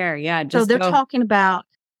even care. Yeah, just so they're talking about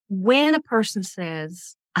when a person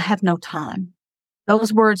says, I have no time.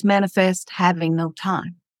 Those words manifest having no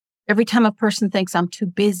time. Every time a person thinks I'm too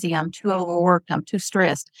busy, I'm too overworked, I'm too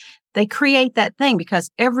stressed, they create that thing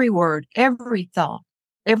because every word, every thought,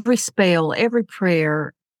 every spell, every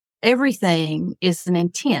prayer, everything is an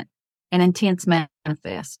intent, and intents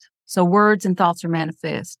manifest. So words and thoughts are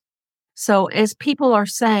manifest. So as people are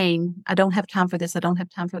saying, I don't have time for this, I don't have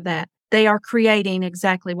time for that, they are creating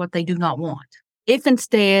exactly what they do not want. If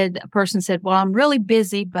instead a person said, well, I'm really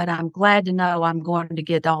busy, but I'm glad to know I'm going to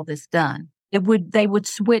get all this done, they would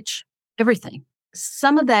switch everything.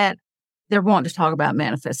 Some of that, they're wanting to talk about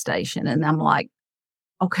manifestation. And I'm like,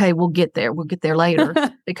 okay, we'll get there. We'll get there later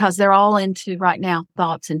because they're all into right now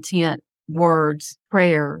thoughts, intent, words,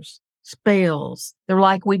 prayers, spells. They're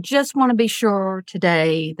like, we just want to be sure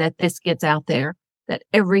today that this gets out there, that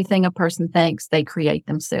everything a person thinks, they create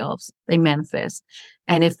themselves, they manifest.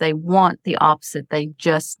 And if they want the opposite, they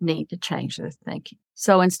just need to change their thinking.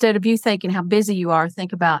 So instead of you thinking how busy you are,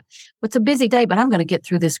 think about, what's a busy day, but I'm going to get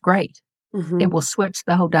through this great. Mm-hmm. It will switch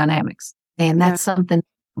the whole dynamics. And that's something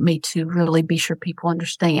for me to really be sure people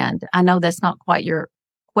understand. I know that's not quite your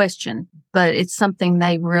question, but it's something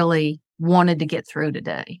they really wanted to get through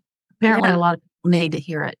today. Apparently, a lot of people need to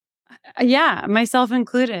hear it. Yeah, myself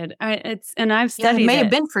included. And I've studied it. May have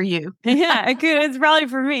been for you. Yeah, it's probably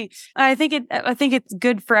for me. I think it's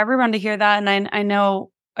good for everyone to hear that. And I know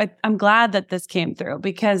I'm glad that this came through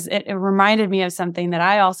because it reminded me of something that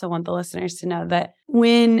I also want the listeners to know, that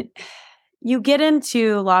when you get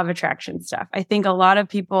into law of attraction stuff, I think a lot of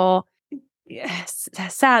people,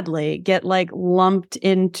 sadly, get like lumped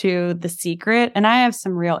into The Secret. And I have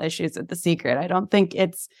some real issues with The Secret. I don't think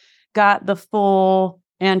it's got the full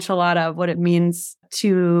enchilada of what it means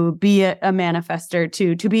to be a manifester,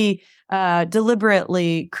 to be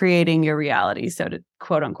deliberately creating your reality, so to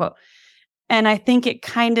quote unquote. And I think it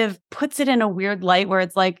kind of puts it in a weird light where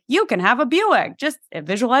it's like, you can have a Buick, just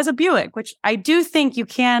visualize a Buick, which I do think you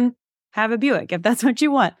can have a Buick if that's what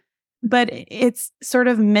you want. But it's sort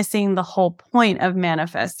of missing the whole point of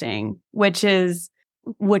manifesting, which is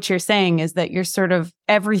what you're saying is that you're sort of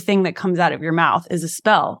everything that comes out of your mouth is a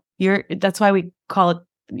spell. That's why we call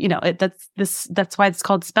it, that's why it's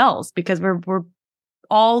called spells, because we're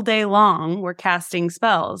all day long, we're casting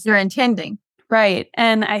spells. You're intending. Right.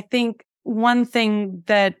 And I think one thing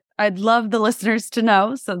that I'd love the listeners to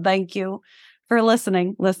know, so thank you for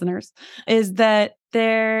listening, listeners, is that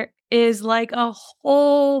there is like a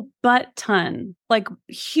whole butt ton, like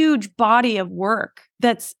huge body of work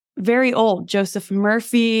that's very old. Joseph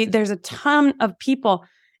Murphy, there's a ton of people.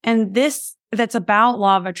 And that's about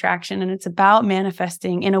law of attraction, and it's about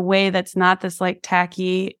manifesting in a way that's not this like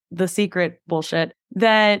tacky, The Secret bullshit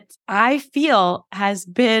that I feel has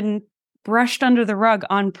been brushed under the rug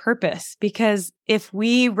on purpose. Because if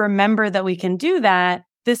we remember that we can do that,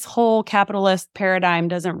 this whole capitalist paradigm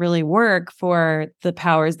doesn't really work for the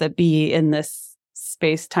powers that be in this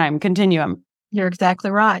space-time continuum. You're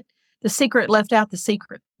exactly right. The Secret left out the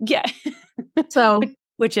secret. Yeah. So,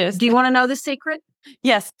 which is? Do you want to know the secret?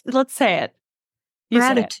 Yes, let's say it.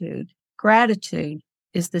 Gratitude. Gratitude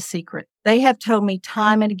is the secret. They have told me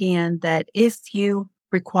time and again that if you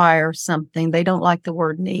require something, they don't like the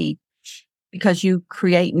word need because you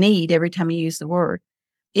create need every time you use the word.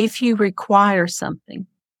 If you require something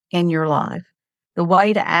in your life, the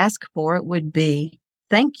way to ask for it would be,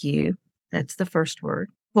 thank you. That's the first word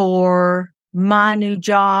for my new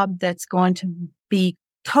job that's going to be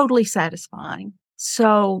totally satisfying.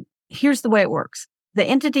 So here's the way it works. The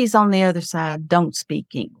entities on the other side don't speak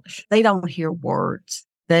English. They don't hear words.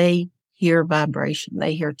 They hear vibration.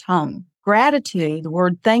 They hear tone. Gratitude, the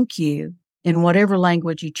word thank you, in whatever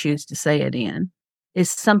language you choose to say it in, is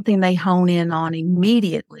something they hone in on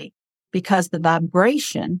immediately because the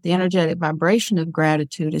vibration, the energetic vibration of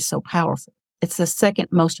gratitude is so powerful. It's the second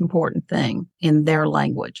most important thing in their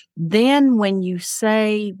language. Then when you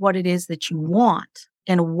say what it is that you want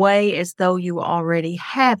in a way as though you already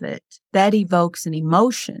have it, that evokes an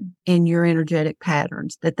emotion in your energetic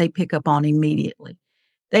patterns that they pick up on immediately.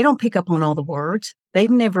 They don't pick up on all the words. They've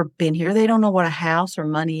never been here. They don't know what a house or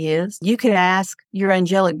money is. You could ask your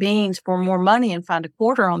angelic beings for more money and find a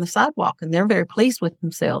quarter on the sidewalk, and they're very pleased with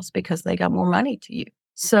themselves because they got more money to you.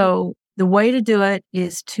 So the way to do it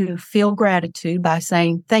is to feel gratitude by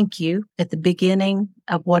saying thank you at the beginning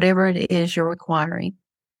of whatever it is you're requiring.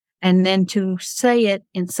 And then to say it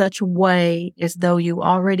in such a way as though you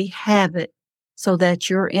already have it so that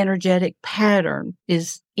your energetic pattern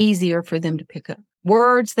is easier for them to pick up.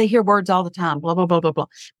 Words, they hear words all the time, blah, blah, blah, blah, blah.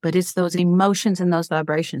 But it's those emotions and those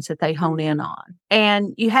vibrations that they hone in on.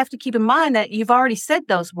 And you have to keep in mind that you've already said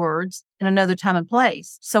those words in another time and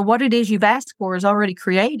place. So what it is you've asked for is already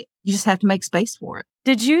created. You just have to make space for it.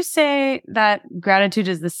 Did you say that gratitude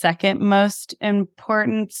is the second most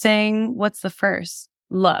important thing? What's the first?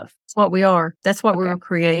 Love. It's what we are. That's what we were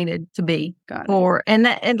created to be. Got it. For.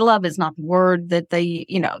 And love is not the word that they,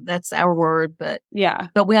 that's our word, but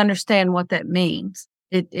we understand what that means.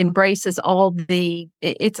 It embraces all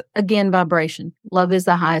it's again, vibration. Love is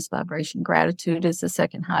the highest vibration. Gratitude is the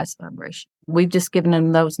second highest vibration. We've just given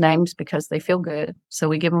them those names because they feel good. So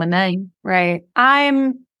we give them a name. Right.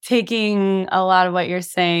 I'm taking a lot of what you're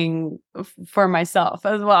saying for myself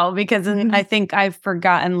as well, because I think I've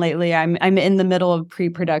forgotten lately. I'm in the middle of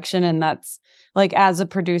pre-production, and that's like, as a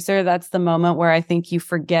producer, that's the moment where I think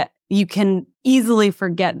you can easily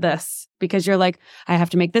forget this because you're like, I have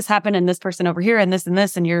to make this happen and this person over here and this,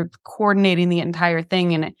 and you're coordinating the entire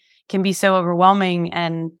thing, and it can be so overwhelming.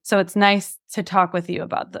 And so it's nice to talk with you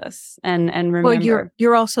about this and remember. Well,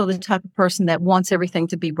 you're also the type of person that wants everything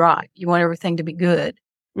to be right. You want everything to be good.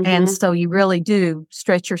 Mm-hmm. And so you really do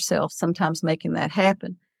stretch yourself sometimes making that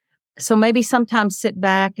happen. So maybe sometimes sit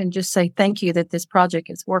back and just say, thank you that this project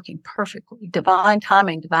is working perfectly. Divine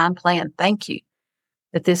timing, divine plan. Thank you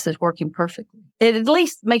that this is working perfectly. It at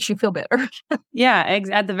least makes you feel better. Yeah,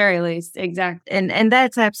 at the very least. Exactly. And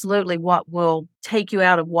that's absolutely what will take you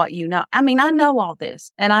out of what you know. I mean, I know all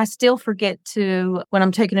this, and I still forget to, when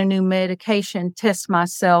I'm taking a new medication, test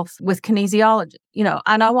myself with kinesiology.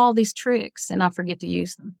 I know all these tricks and I forget to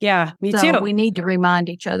use them. Yeah, me so too. We need to remind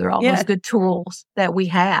each other all those good tools that we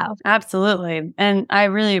have. Absolutely. And I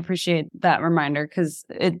really appreciate that reminder because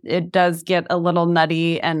it does get a little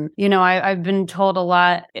nutty. And, I've been told a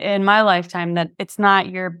lot in my lifetime that it's not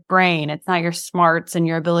your brain, it's not your smarts and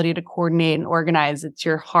your ability to coordinate and organize, it's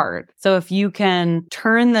your heart. So if you can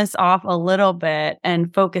turn this off a little bit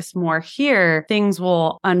and focus more here, things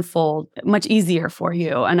will unfold much easier for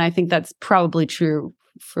you. And I think that's probably true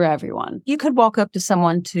for everyone. You could walk up to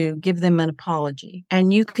someone to give them an apology,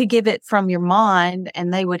 and you could give it from your mind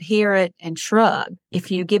and they would hear it and shrug.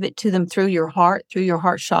 If you give it to them through your heart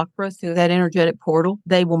chakra, through that energetic portal,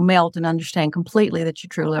 they will melt and understand completely that you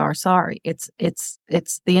truly are sorry. It's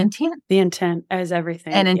the intent. The intent is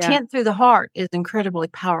everything. And intent through the heart is incredibly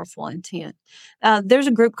powerful intent. There's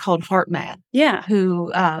a group called HeartMath. Yeah.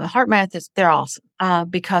 Who HeartMath they're awesome.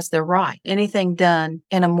 Because they're right. Anything done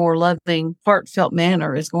in a more loving, heartfelt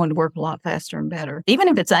manner is going to work a lot faster and better. Even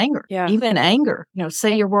if it's anger. Yeah. Even anger.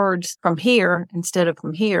 Say your words from here instead of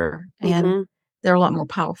from here. And they're a lot more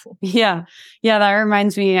powerful. Yeah. Yeah. That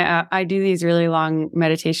reminds me, I do these really long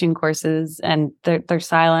meditation courses, and they're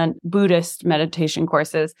silent Buddhist meditation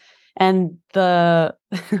courses. And the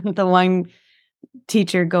one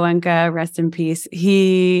teacher, Goenka, rest in peace,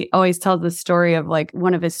 he always tells the story of like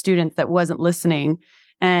one of his students that wasn't listening.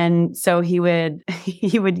 And so he would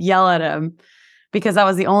yell at him because that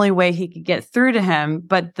was the only way he could get through to him.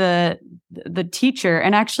 But the teacher,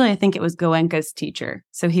 and actually I think it was Goenka's teacher,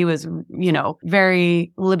 so he was,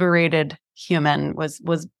 very liberated human,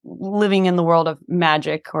 was living in the world of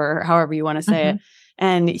magic, or however you want to say it.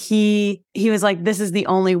 And he was like, this is the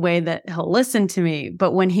only way that he'll listen to me.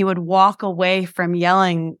 But when he would walk away from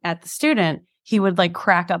yelling at the student, he would like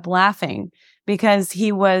crack up laughing because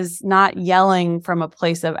he was not yelling from a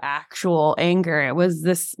place of actual anger. It was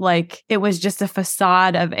this like, it was just a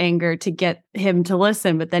facade of anger to get him to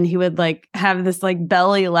listen. But then he would like have this like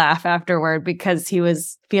belly laugh afterward because he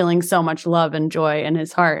was feeling so much love and joy in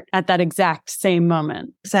his heart at that exact same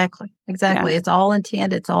moment. Exactly. Yeah. It's all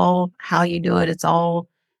intent. It's all how you do it. It's all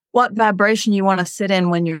what vibration you want to sit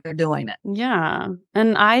in when you're doing it. Yeah.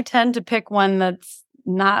 And I tend to pick one that's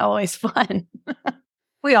not always fun.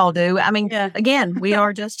 We all do. I mean, again, we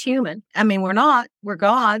are just human. I mean, we're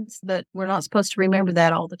gods, but we're not supposed to remember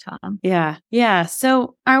that all the time. Yeah. Yeah.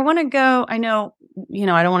 So I want to go, I know,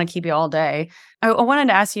 I don't want to keep you all day. I wanted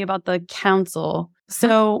to ask you about the council.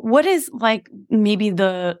 So what is like maybe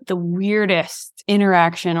the weirdest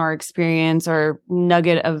interaction or experience or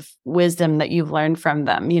nugget of wisdom that you've learned from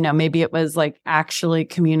them? Maybe it was like actually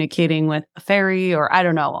communicating with a fairy, or I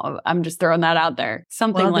don't know. I'm just throwing that out there.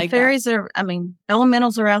 Something like the fairies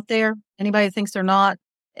elementals are out there. Anybody who thinks they're not.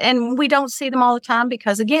 And we don't see them all the time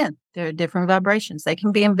because, again, they're different vibrations. They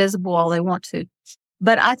can be invisible all they want to.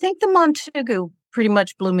 But I think the Montagu pretty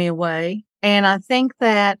much blew me away. And I think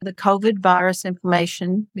that the COVID virus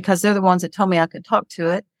information, because they're the ones that told me I could talk to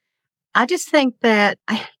it, I just think that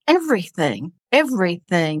everything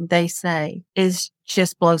they say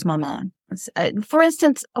just blows my mind. For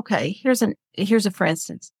instance, okay, here's a for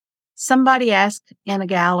instance. Somebody asked in a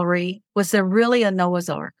gallery, was there really a Noah's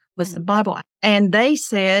Ark? Was the Bible? And they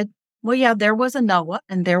said, well, yeah, there was a Noah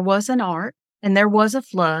and there was an ark. And there was a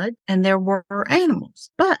flood and there were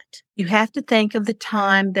animals. But you have to think of the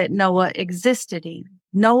time that Noah existed even.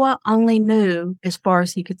 Noah only knew as far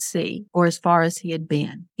as he could see or as far as he had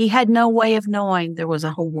been. He had no way of knowing there was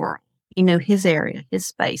a whole world. He knew his area, his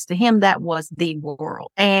space. To him, that was the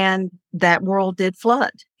world. And that world did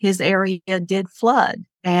flood. His area did flood.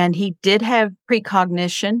 And he did have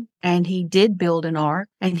precognition, and he did build an ark,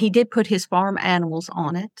 and he did put his farm animals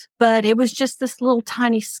on it. But it was just this little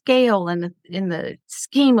tiny scale in the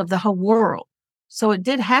scheme of the whole world. So it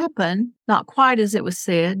did happen, not quite as it was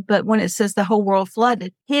said, but when it says the whole world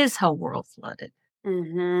flooded, his whole world flooded.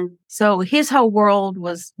 Mm-hmm. So his whole world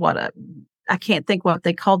was I can't think what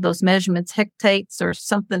they called those measurements, hectates or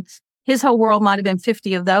something. His whole world might have been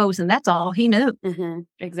 50 of those, and that's all he knew. Mm-hmm.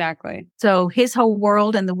 Exactly. So his whole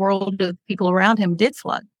world and the world of people around him did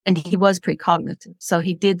flood, and he was precognitive. So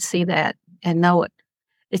he did see that and know it.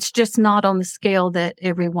 It's just not on the scale that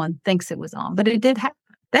everyone thinks it was on, but it did happen.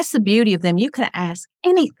 That's the beauty of them. You can ask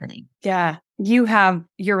anything. Yeah. You have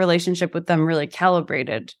your relationship with them really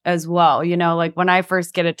calibrated as well. Like when I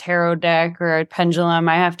first get a tarot deck or a pendulum,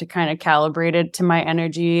 I have to kind of calibrate it to my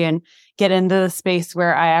energy and get into the space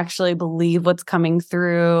where I actually believe what's coming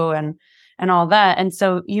through and all that. And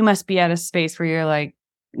so you must be at a space where you're like,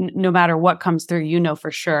 no matter what comes through,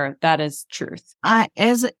 for sure that is truth.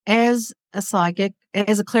 As a psychic,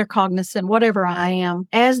 as a claircognizant, whatever I am,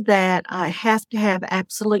 as that, I have to have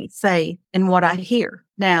absolute faith in what I hear.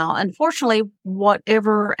 Now, unfortunately,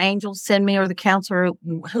 whatever angels send me or the counselor,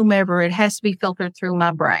 whomever, it has to be filtered through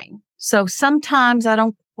my brain. So sometimes I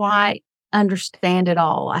don't quite understand it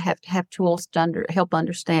all. I have to have tools to help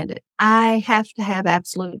understand it. I have to have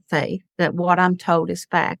absolute faith that what I'm told is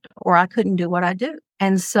fact, or I couldn't do what I do.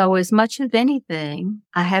 And so as much as anything,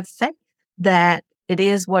 I have faith that it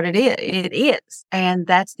is what it is. It is. And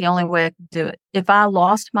that's the only way I could do it. If I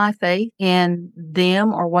lost my faith in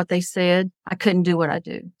them or what they said, I couldn't do what I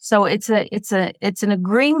do. So it's an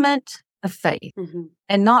agreement of faith, mm-hmm.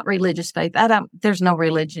 and not religious faith. There's no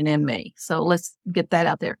religion in me. So let's get that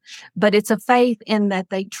out there. But it's a faith in that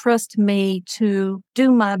they trust me to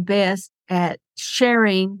do my best at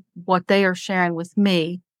sharing what they are sharing with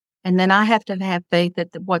me. And then I have to have faith that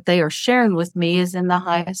what they are sharing with me is in the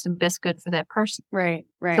highest and best good for that person. Right.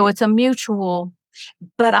 So it's a mutual,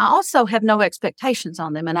 but I also have no expectations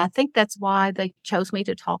on them. And I think that's why they chose me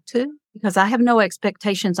to talk to, because I have no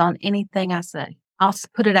expectations on anything I say. I'll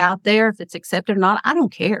put it out there. If it's accepted or not, I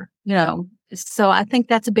don't care, So I think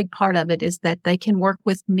that's a big part of it, is that they can work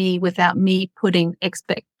with me without me putting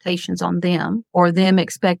expectations on them or them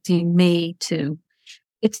expecting me to.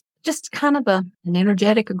 It's just kind of an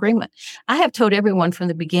energetic agreement. I have told everyone from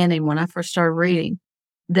the beginning when I first started reading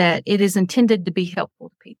that it is intended to be helpful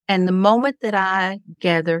to people. And the moment that I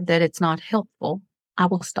gather that it's not helpful, I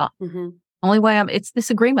will stop. Mm-hmm. Only way it's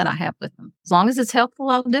this agreement I have with them. As long as it's helpful,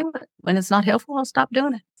 I'll do it. When it's not helpful, I'll stop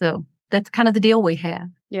doing it. So that's kind of the deal we have.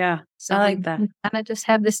 Yeah. So I like that. I just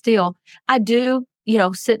have this deal. I do,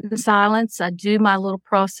 sit in silence. I do my little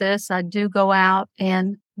process. I do go out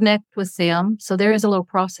and connect with them. So there is a little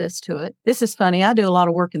process to it. This is funny. I do a lot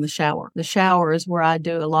of work in the shower. The shower is where I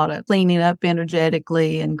do a lot of cleaning up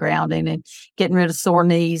energetically and grounding and getting rid of sore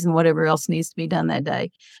knees and whatever else needs to be done that day.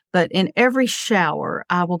 But in every shower,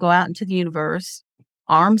 I will go out into the universe,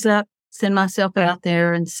 arms up, send myself out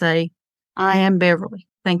there and say, I am Beverly.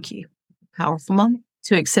 Thank you. Powerful moment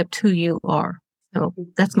to accept who you are. So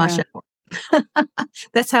that's my shower.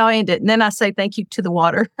 That's how I end it. And then I say thank you to the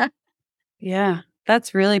water. Yeah,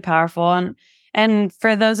 that's really powerful. And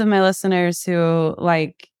for those of my listeners who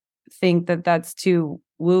think that that's too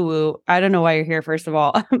woo-woo, I don't know why you're here, first of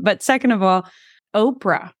all. But second of all,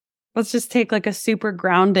 Oprah. Let's just take a super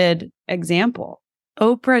grounded example.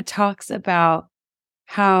 Oprah talks about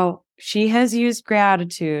how she has used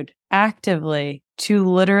gratitude actively to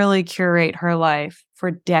literally curate her life for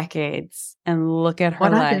decades, and look at her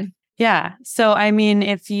life. Yeah. So, I mean,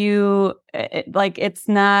 if you it's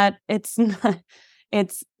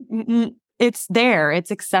there,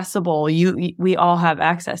 it's accessible. We all have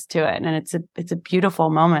access to it. And it's a beautiful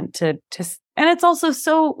moment to, and it's also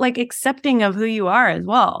so accepting of who you are as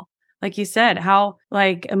well. Like you said, how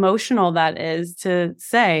emotional that is to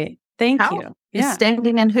say, thank you. Yeah.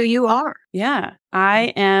 Standing in who you are. Yeah.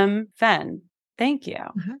 I am Fen. Thank you.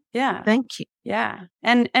 Mm-hmm. Yeah. Thank you. Yeah.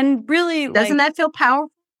 And really, doesn't that feel powerful?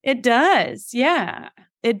 It does. Yeah,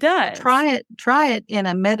 it does. Try it in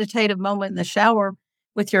a meditative moment in the shower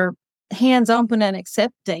with your hands open and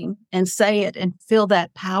accepting, and say it and feel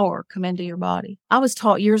that power come into your body. I was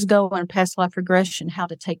taught years ago in past life regression how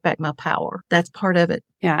to take back my power. That's part of it.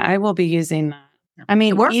 Yeah, I will be using that. I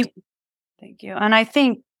mean, thank you. And I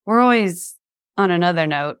think we're always, on another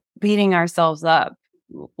note, beating ourselves up,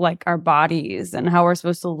 our bodies and how we're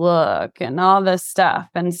supposed to look and all this stuff.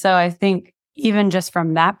 And so I think even just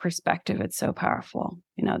from that perspective, it's so powerful.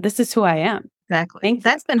 This is who I am. Exactly.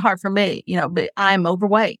 That's been hard for me, but I'm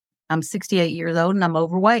overweight. I'm 68 years old and I'm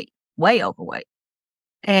overweight, way overweight.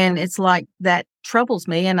 And it's that troubles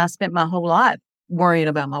me. And I spent my whole life worrying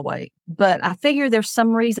about my weight. But I figure there's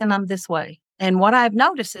some reason I'm this way. And what I've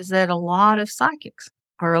noticed is that a lot of psychics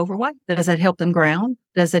are overweight. Does it help them ground?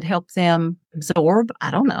 Does it help them absorb?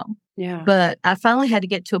 I don't know. Yeah. But I finally had to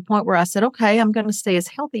get to a point where I said, okay, I'm going to stay as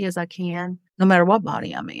healthy as I can, no matter what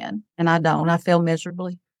body I'm in. And I don't. I fail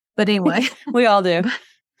miserably. But anyway. We all do.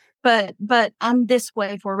 But I'm this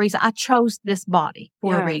way for a reason. I chose this body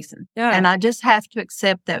for a reason. Yeah. And I just have to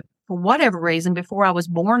accept that for whatever reason, before I was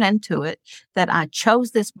born into it, that I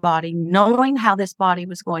chose this body knowing how this body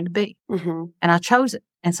was going to be. Mm-hmm. And I chose it.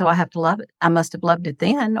 And so I have to love it. I must have loved it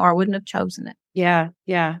then, or I wouldn't have chosen it. Yeah.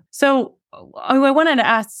 Yeah. So I wanted to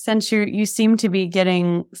ask, since you seem to be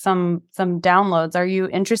getting some downloads, are you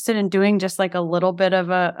interested in doing just a little bit of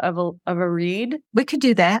a read? We could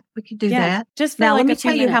do that. Just now, let me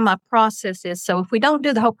tell you how my process is. So if we don't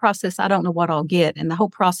do the whole process, I don't know what I'll get. And the whole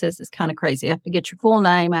process is kind of crazy. I have to get your full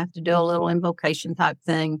name. I have to do a little invocation type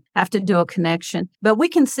thing. I have to do a connection. But we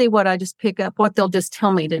can see what I just pick up, what they'll just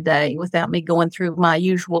tell me today without me going through my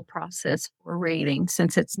usual process for reading,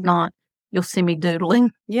 since it's not. You'll see me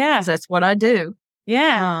doodling. Yeah. That's what I do.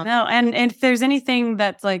 Yeah. No. And if there's anything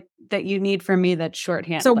that's that you need from me, that's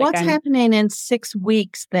shorthand. So what's happening in 6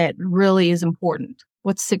 weeks that really is important?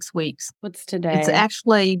 What's 6 weeks? What's today? It's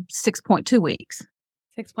actually 6.2 weeks.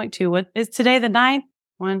 6.2. What is today? The 9th?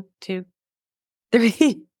 1, 2,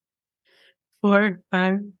 3, 4,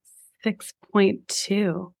 5,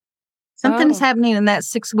 6.2. Something's happening in that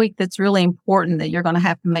 6 week that's really important that you're going to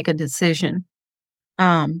have to make a decision.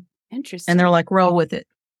 Interesting. And they're like, roll with it.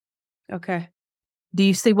 Okay. Do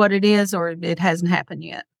you see what it is, or it hasn't happened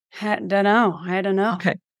yet? I don't know.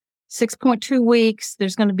 Okay. 6.2 weeks.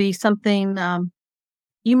 There's going to be something.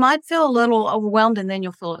 You might feel a little overwhelmed, and then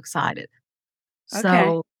you'll feel excited. Okay.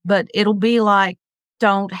 So, but it'll be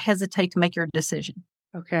don't hesitate to make your decision.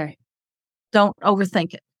 Okay. Don't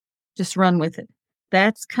overthink it. Just run with it.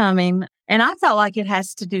 That's coming. And I felt like it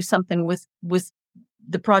has to do something with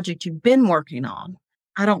the project you've been working on.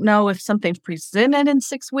 I don't know if something's presented in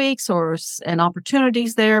 6 weeks or an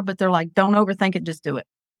opportunity's there, but they're like, don't overthink it. Just do it.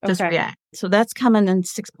 Just react. So that's coming in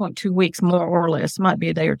 6.2 weeks, more or less. Might be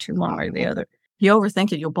a day or two, one way or the other. If you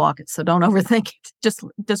overthink it, you'll block it. So don't overthink it. Just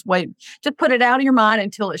wait. Just put it out of your mind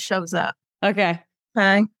until it shows up. Okay.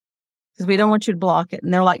 Okay. Because we don't want you to block it.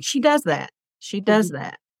 And they're like, she does that. She does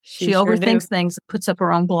that. She sure overthinks things, puts up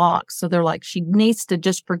her own blocks. So they're like, she needs to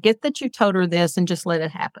just forget that you told her this and just let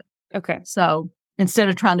it happen. Okay. So instead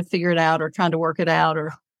of trying to figure it out or trying to work it out,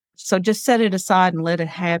 so just set it aside and let it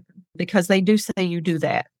happen, because they do say you do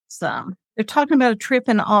that. So they're talking about a trip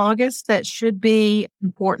in August that should be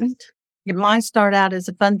important. It might start out as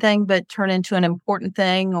a fun thing, but turn into an important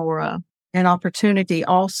thing, or An opportunity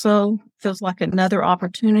also feels like another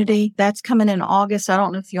opportunity. That's coming in August. I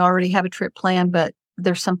don't know if you already have a trip planned, but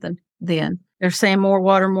there's something then. They're saying more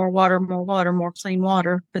water, more water, more water, more clean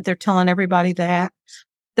water, but they're telling everybody that.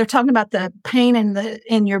 They're talking about the pain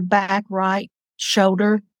in your back right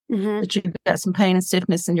shoulder, that you've got some pain and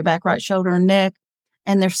stiffness in your back right shoulder and neck.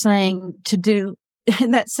 And they're saying to do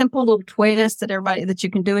that simple little twist that you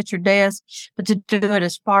can do at your desk, but to do it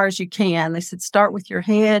as far as you can. They said start with your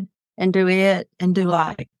head and do it, and do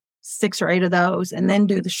like 6 or 8 of those, and then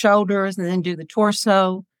do the shoulders, and then do the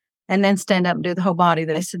torso, and then stand up and do the whole body.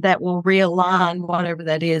 They said that will realign whatever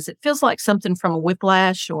that is. It feels like something from a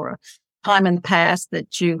whiplash or a time in the past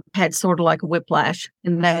that you had sort of like a whiplash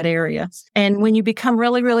in that area. And when you become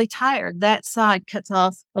really, really tired, that side cuts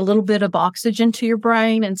off a little bit of oxygen to your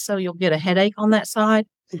brain. And so you'll get a headache on that side.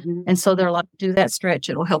 And so they're like, do that stretch.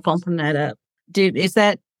 It'll help open that up. Do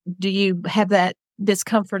you have that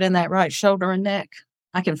discomfort in that right shoulder and neck?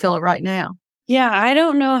 I can feel it right now. Yeah, I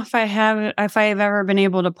don't know if I've ever been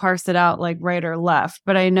able to parse it out like right or left,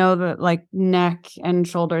 but I know that like neck and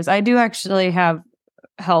shoulders, I do actually have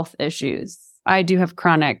health issues. I do have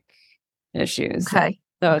chronic issues. Okay.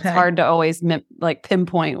 So it's hard to always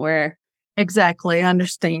pinpoint where. Exactly. I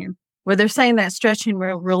understand. Well, they're saying that stretching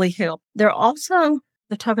will really help. They're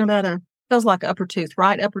talking about feels like upper tooth,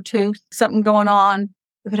 right upper tooth, something going on.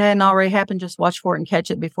 If it hadn't already happened, just watch for it and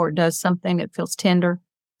catch it before it does something that feels tender.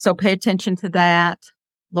 So pay attention to that.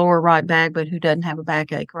 Lower right back, but who doesn't have a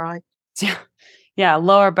backache, right? Yeah,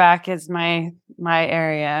 lower back is my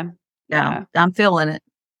area. Yeah, I'm feeling it.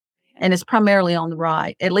 And it's primarily on the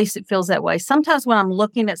right. At least it feels that way. Sometimes when I'm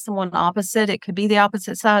looking at someone opposite, it could be the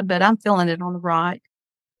opposite side, but I'm feeling it on the right.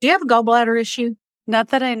 Do you have a gallbladder issue? Not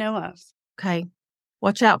that I know of. Okay.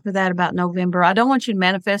 Watch out for that about November. I don't want you to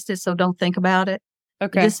manifest it, so don't think about it.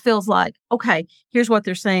 Okay. This feels like, okay, here's what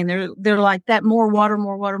they're saying. They're like that more water,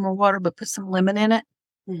 but put some lemon in it.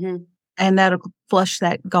 And that'll flush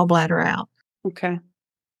that gallbladder out. Okay.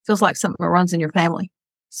 Feels like something that runs in your family.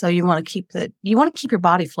 So you want to keep your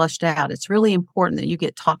body flushed out. It's really important that you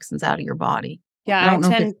get toxins out of your body. Yeah. I don't know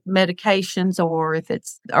if it's medications or if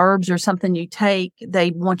it's herbs or something you take,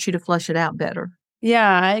 they want you to flush it out better.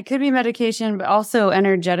 Yeah, it could be medication, but also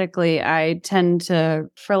energetically, I tend to,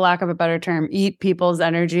 for lack of a better term, eat people's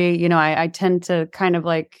energy. You know, I tend to kind of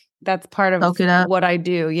like, that's part of what I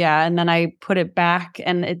do. Yeah. And then I put it back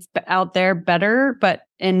and it's out there better, but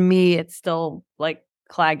in me, it's still like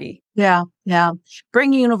claggy. Yeah. Yeah.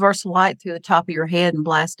 Bring universal light through the top of your head and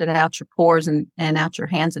blast it out your pores and out your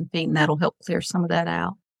hands and feet. And that'll help clear some of that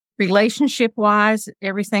out. Relationship wise,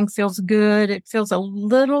 everything feels good. It feels a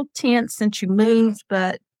little tense since you moved,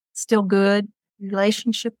 but still good.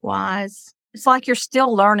 Relationship wise, it's like you're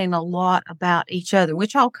still learning a lot about each other,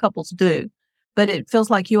 which all couples do. But it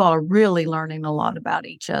feels like you all are really learning a lot about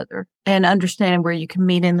each other and understanding where you can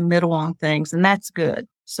meet in the middle on things. And that's good.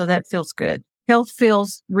 So that feels good. Health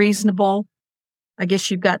feels reasonable. I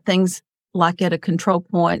guess you've got things like at a control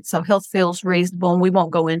point. So health feels reasonable. And we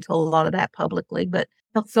won't go into a lot of that publicly, but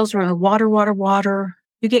health feels around water.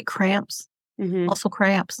 You get cramps, muscle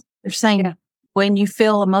cramps. They're saying when you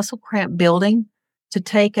feel a muscle cramp building, to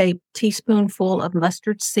take a teaspoonful of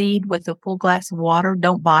mustard seed with a full glass of water.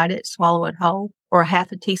 Don't bite it, swallow it whole, or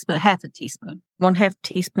half a teaspoon, 1/2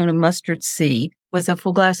 teaspoon of mustard seed with a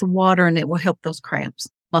full glass of water, and it will help those cramps,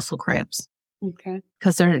 muscle cramps. Okay.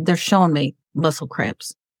 Because they're showing me muscle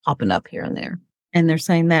cramps popping up here and there. And they're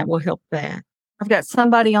saying that will help that. I've got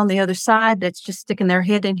somebody on the other side that's just sticking their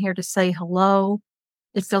head in here to say hello.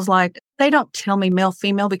 It feels like they don't tell me male,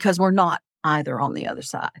 female, because we're not either on the other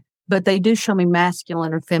side. But they do show me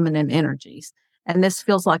masculine or feminine energies. And this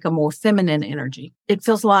feels like a more feminine energy. It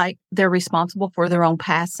feels like they're responsible for their own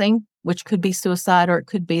passing, which could be suicide, or it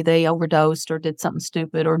could be they overdosed or did something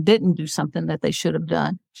stupid or didn't do something that they should have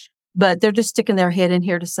done. But they're just sticking their head in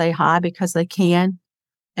here to say hi because they can,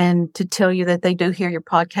 and to tell you that they do hear your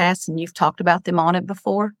podcast and you've talked about them on it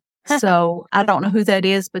before. So I don't know who that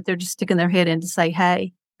is, but they're just sticking their head in to say,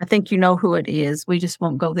 hey, I think you know who it is. We just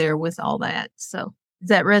won't go there with all that. So is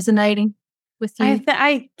that resonating with you?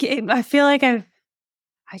 I feel like I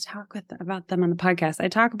talk about them on the podcast. I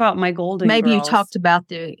talk about my golden Maybe girls. You talked about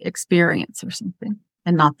the experience or something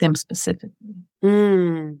and not them specifically.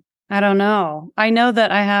 I don't know. I know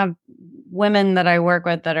that I have women that I work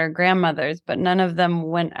with that are grandmothers, but none of them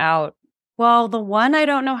went out. Well, the one, I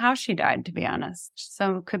don't know how she died, to be honest.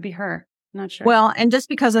 So it could be her. I'm not sure. Well, and just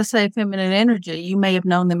because I say feminine energy, you may have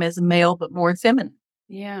known them as a male, but more feminine.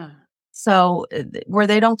 Yeah. So where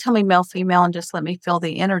they don't tell me male, female, and just let me feel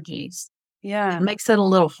the energies. Yeah. It makes it a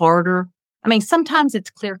little harder I mean, sometimes it's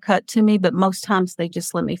clear cut to me, but most times they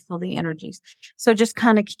just let me feel the energies. So just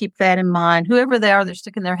kind of keep that in mind. Whoever they are, they're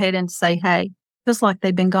sticking their head in to say, hey, feels like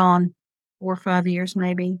they've been gone 4 or 5 years,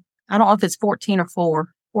 maybe. I don't know if it's 14 or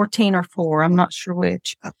 4. I'm not sure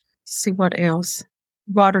which. Let's see what else.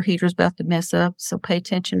 Water heater's about to mess up, so pay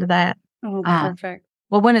attention to that. Oh, perfect.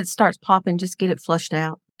 Well, when it starts popping, just get it flushed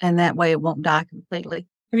out, and that way it won't die completely.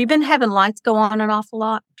 Have you been having lights go on an awful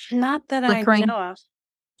lot? Not that Flickering? I know of.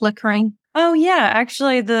 Flickering? Oh yeah,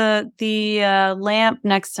 actually the lamp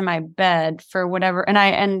next to my bed for whatever,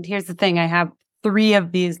 and here's the thing, I have 3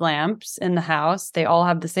 of these lamps in the house. They all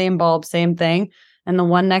have the same bulb, same thing, and the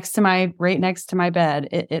one right next to my bed,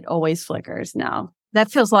 it always flickers now. That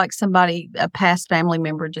feels like a past family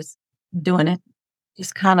member just doing it,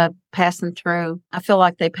 just kind of passing through. I feel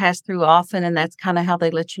like they pass through often, and that's kind of how they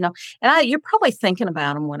let you know. And you're probably thinking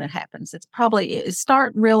about them when it happens.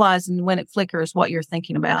 Start realizing when it flickers what you're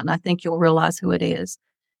thinking about, and I think you'll realize who it is.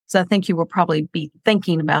 So I think you will probably be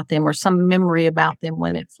thinking about them or some memory about them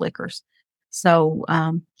when it flickers. So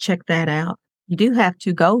check that out. You do have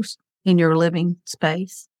 2 ghosts in your living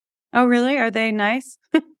space. Oh, really? Are they nice?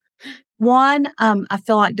 One, I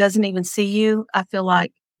feel like doesn't even see you. I feel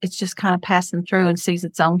like it's just kind of passing through and sees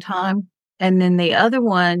its own time. And then the other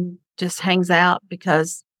one just hangs out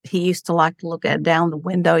because he used to like to look down the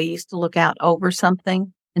window. He used to look out over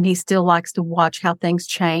something, and he still likes to watch how things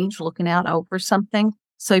change, looking out over something.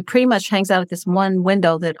 So he pretty much hangs out at this one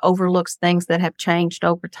window that overlooks things that have changed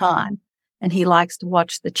over time. And he likes to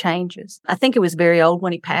watch the changes. I think it was very old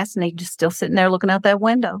when he passed, and he's just still sitting there looking out that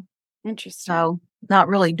window. Interesting. So not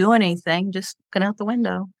really doing anything, just looking out the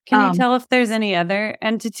window. Can you tell if there's any other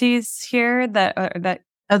entities here that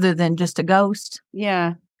other than just a ghost?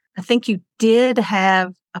 Yeah. I think you did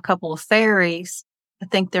have a couple of fairies. I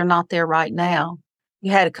think they're not there right now.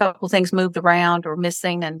 You had a couple of things moved around or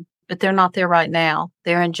missing, but they're not there right now.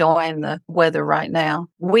 They're enjoying the weather right now.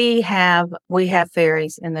 We have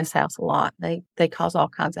fairies in this house a lot. They cause all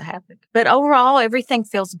kinds of havoc. But overall, everything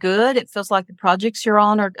feels good. It feels like the projects you're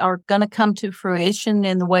on are going to come to fruition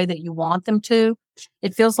in the way that you want them to.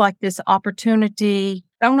 It feels like this opportunity.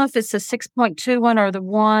 I don't know if it's the 6.2 one or the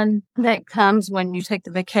one that comes when you take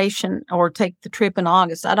the vacation or take the trip in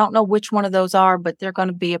August. I don't know which one of those are, but they're going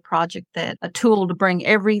to be a tool to bring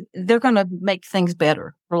they're going to make things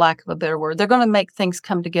better, for lack of a better word. They're going to make things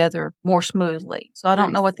come together more smoothly. So I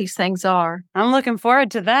don't know what these things are. I'm looking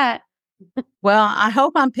forward to that. Well, I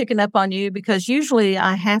hope I'm picking up on you, because usually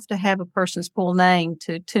I have to have a person's full name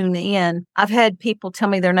to tune in. I've had people tell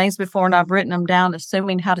me their names before, and I've written them down,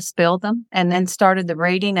 assuming how to spell them, and then started the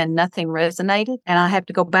reading and nothing resonated. And I have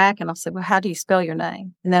to go back and I'll say, well, how do you spell your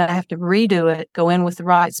name? And then I have to redo it, go in with the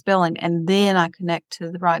right spelling, and then I connect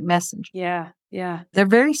to the right message. Yeah. Yeah. They're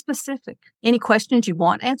very specific. Any questions you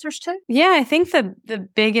want answers to? Yeah. I think the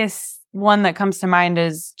biggest one that comes to mind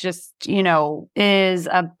is just, is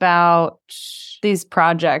about these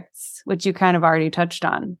projects, which you kind of already touched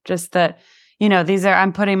on. Just that,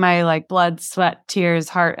 I'm putting my like blood, sweat, tears,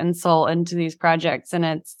 heart, and soul into these projects, and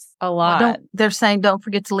it's a lot. They're saying don't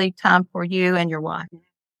forget to leave time for you and your wife.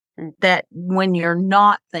 That when you're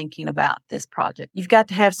not thinking about this project, you've got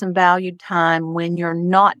to have some valued time when you're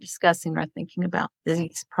not discussing or thinking about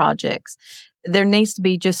these projects. There needs to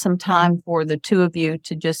be just some time for the 2 of you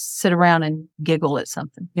to just sit around and giggle at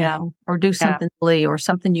something, or do something silly or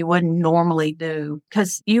something you wouldn't normally do,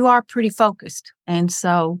 because you are pretty focused. And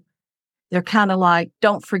so they're kind of like,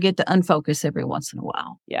 don't forget to unfocus every once in a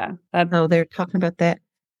while. Yeah. So they're talking about that.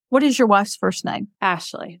 What is your wife's first name?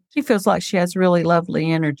 Ashley. She feels like she has really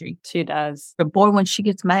lovely energy. She does. But boy, when she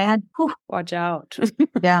gets mad, whew, watch out.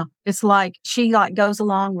 Yeah. It's like she goes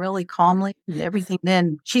along really calmly and everything.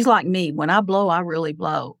 Then she's like me. When I blow, I really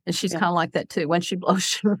blow. And she's kind of like that too. When she blows,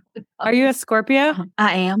 she really blows. Are you a Scorpio?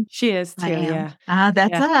 I am. She is too. I am. Yeah.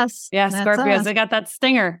 That's us. Yeah, that's Scorpios. Us. They got that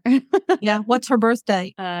stinger. Yeah. What's her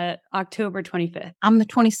birthday? October 25th. I'm the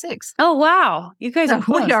 26th. Oh, wow. You guys are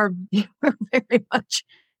close. We are very much.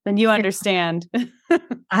 Then you understand.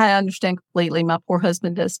 I understand completely. My poor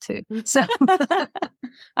husband does too. So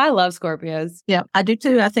I love Scorpios. Yeah, I do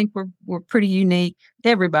too. I think we're pretty unique.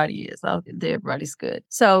 Everybody is. Everybody's good.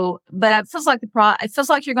 So, but it feels like it feels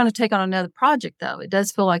like you're going to take on another project, though. It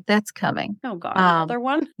does feel like that's coming. Oh God, another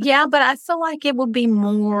one. Yeah, but I feel like it will be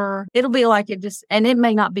more. It'll be like and it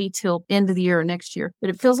may not be till end of the year or next year, but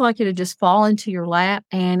it feels like it'll just fall into your lap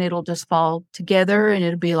and it'll just fall together, and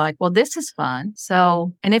it'll be like, well, this is fun.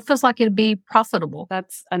 So, and it feels like it'll be profitable.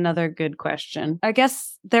 That's another good question. I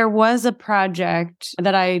guess there was a project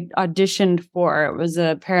that I auditioned for. It was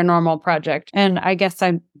a paranormal project, and I guess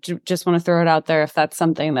I just want to throw it out there if that's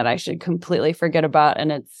something that I should completely forget about and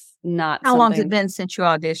it's not How long has it been since you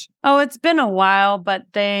auditioned? Oh, it's been a while, but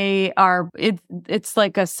it's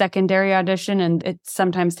like a secondary audition, and it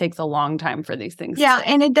sometimes takes a long time for these things. Yeah,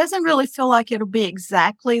 and it doesn't really feel like it'll be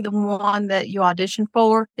exactly the one that you auditioned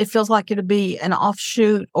for. It feels like it'll be an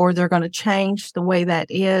offshoot, or they're going to change the way that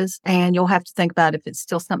is, and you'll have to think about if it's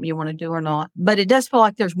still something you want to do or not. But it does feel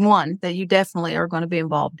like there's one that you definitely are going to be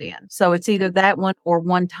involved in. So it's either that one or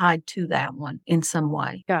one tied to that one in some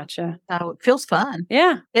way. Gotcha. So it feels fun.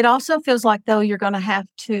 Yeah. It also feels like, though, you're going to have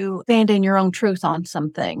to stand in your own truth on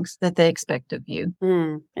some things that they expect of you.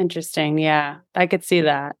 Interesting. Yeah, I could see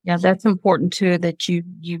that. Yeah, that's important too, that you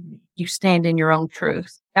stand in your own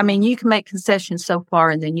truth. I mean, you can make concessions so far,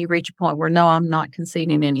 and then you reach a point where, no, I'm not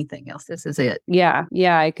conceding anything else. This is it. Yeah.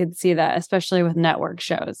 Yeah, I could see that, especially with network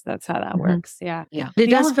shows. That's how that works. Yeah. Yeah. It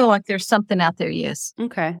does feel like there's something out there, yes.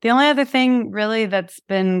 Okay. The only other thing really that's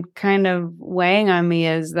been kind of weighing on me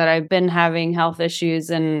is that I've been having health issues,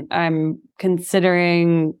 and I'm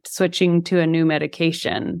considering switching to a new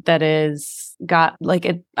medication that is got like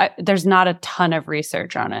it. There's not a ton of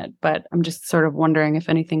research on it, but I'm just sort of wondering if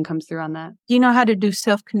anything comes through on that. Do you know how to do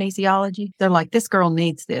self-kinesiology? They're like, this girl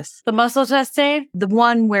needs this. The muscle testing? The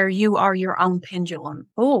one where you are your own pendulum.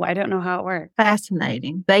 Oh, I don't know how it works.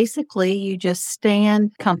 Fascinating. Basically, you just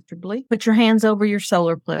stand comfortably, put your hands over your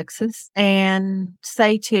solar plexus, and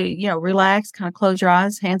say to, relax, kind of close your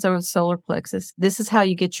eyes, hands over the solar plexus. This is how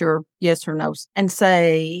you get your yes or no, and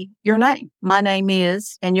say your name. My name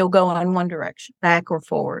is, and you'll go in one direction, back or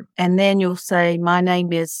forward. And then you'll say, my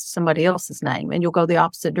name is somebody else's name, and you'll go the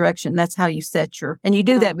opposite direction. That's how you set and you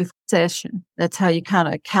do that before session. That's how you kind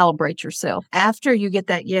of calibrate yourself. After you get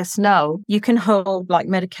that yes, no, you can hold like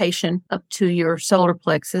medication up to your solar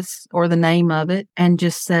plexus or the name of it and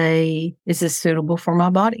just say, is this suitable for my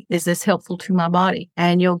body? Is this helpful to my body?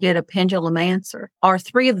 And you'll get a pendulum answer. Are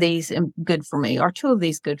 3 of these good for me? Are 2 of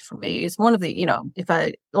these good for me? Is one of the, if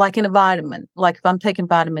I, like in a vitamin, like if I'm taking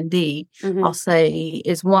vitamin D, I'll say,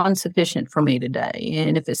 is 1 sufficient for me today?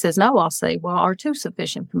 And if it says no, I'll say, well, are 2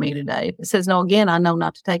 sufficient for me today? If it says no again, I know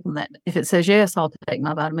not to take them that day. If it says yes, I'll take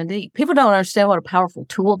my vitamin D. People don't understand what a powerful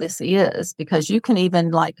tool this is, because you can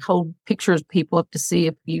even like hold pictures of people up to see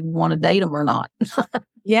if you want to date them or not.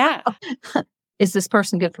 Yeah. Is this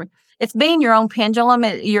person good for me? It's being your own pendulum.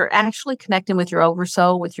 You're actually connecting with your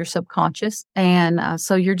oversoul, with your subconscious. And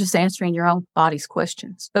so you're just answering your own body's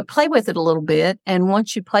questions. But play with it a little bit. And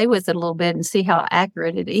once you play with it a little bit and see how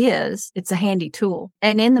accurate it is, it's a handy tool.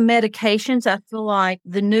 And in the medications, I feel like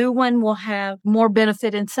the new one will have more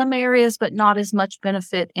benefit in some areas, but not as much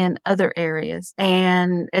benefit in other areas,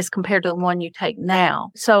 and as compared to the one you take now.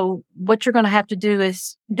 So what you're going to have to do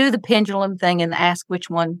is do the pendulum thing and ask which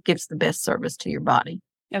one gives the best service to your body.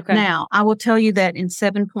 Okay. Now, I will tell you that in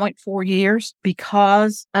 7.4 years,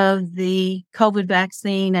 because of the COVID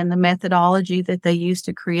vaccine and the methodology that they used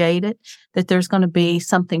to create it, that there's going to be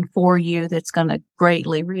something for you that's going to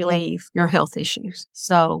greatly relieve your health issues.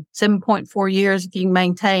 So 7.4 years, if you can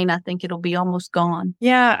maintain, I think it'll be almost gone.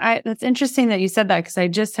 Yeah, that's interesting that you said that, because I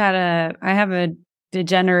have a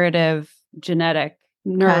degenerative genetic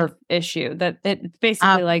nerve issue that it's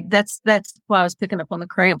basically like that's why I was picking up on the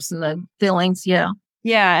cramps and the feelings. Yeah.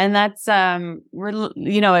 Yeah. And that's,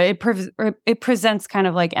 it presents kind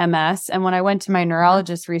of like MS. And when I went to my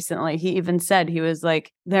neurologist recently, he even said, he was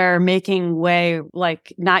like, they're making way,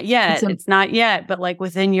 like, not yet. It's not yet, but like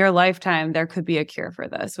within your lifetime, there could be a cure for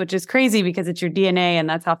this, which is crazy because it's your DNA and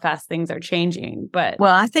that's how fast things are changing. But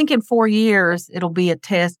well, I think in 4 years, it'll be a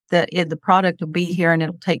test that the product will be here, and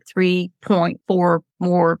it'll take 3.4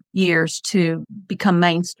 more years to become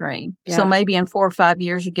mainstream. Yeah. So maybe in 4 or 5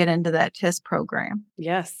 years, you get into that test program.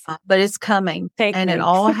 Yes. But it's coming. It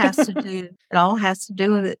all has to do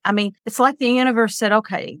with it. I mean, it's like the universe said,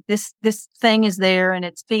 okay, this thing is there and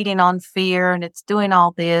it's feeding on fear and it's doing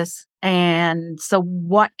all this. And so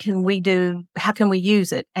what can we do? How can we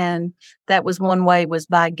use it? And that was one way, was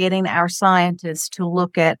by getting our scientists to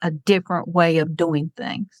look at a different way of doing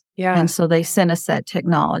things. Yeah. And so they sent us that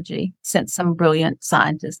technology, sent some brilliant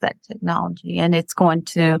scientists that technology, and it's going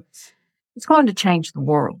to change the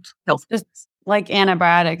world. Just like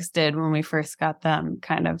antibiotics did when we first got them,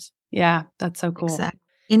 kind of. Yeah, that's so cool. Exactly.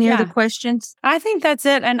 Any other questions? I think that's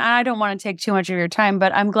it. And I don't want to take too much of your time,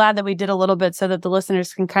 but I'm glad that we did a little bit so that the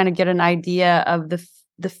listeners can kind of get an idea of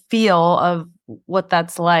the feel of what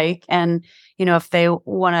that's like. And, if they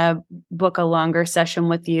want to book a longer session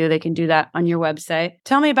with you, they can do that on your website.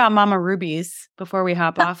 Tell me about Mama Ruby's before we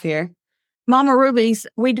hop off here. Mama Ruby's,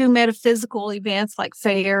 we do metaphysical events like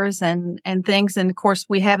fairs and things. And of course,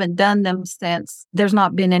 we haven't done them since there's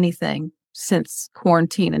not been anything since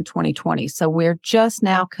quarantine in 2020. So we're just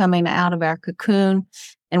now coming out of our cocoon,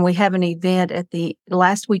 and we have an event at the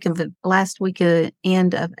last week of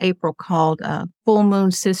end of April called Full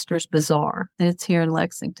Moon Sisters Bazaar, and it's here in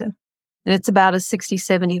Lexington. And it's about a 60,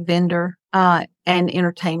 70 vendor and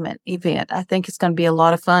entertainment event. I think it's going to be a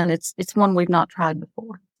lot of fun. It's one we've not tried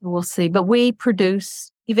before. We'll see. But we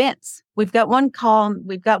produce events. We've got one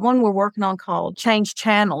we're working on called Change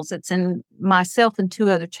Channels. It's in myself and 2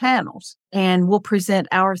 other channels. And we'll present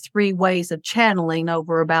our 3 ways of channeling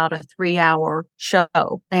over about a 3-hour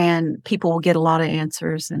show. And people will get a lot of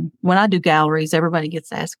answers. And when I do galleries, everybody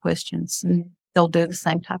gets asked questions and they'll do the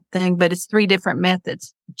same type of thing. But it's 3 different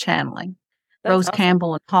methods of channeling. That's Rose awesome.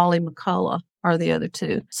 Campbell and Holly McCullough are the other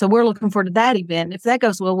 2. So we're looking forward to that event. If that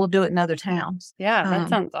goes well, we'll do it in other towns. Yeah, that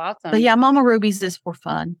sounds awesome. But yeah, Mama Ruby's is for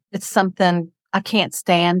fun. It's something I can't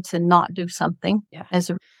stand to not do something. Yeah.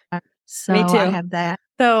 So me too. I have that.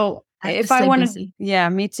 So if I wanted, busy. Yeah,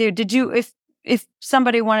 me too. Did you, if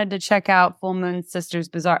somebody wanted to check out Full Moon Sisters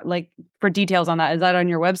Bazaar, like for details on that, is that on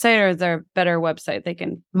your website or is there a better website they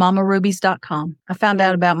can? MamaRubies.com. I found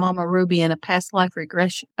out about Mama Ruby in a past life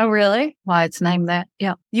regression. Oh, really? Why it's named that.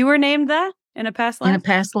 Yeah. You were named that in a past life? In a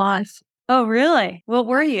past life. Oh, really? What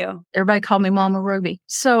were you? Everybody called me Mama Ruby.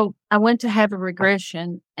 So I went to have a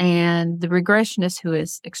regression, and the regressionist, who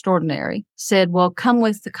is extraordinary, said, well, come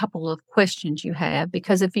with a couple of questions you have,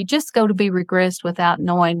 because if you just go to be regressed without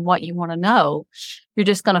knowing what you want to know, you're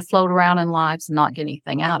just going to float around in lives and not get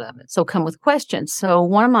anything out of it. So come with questions. So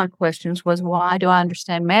one of my questions was, why do I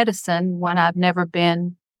understand medicine when I've never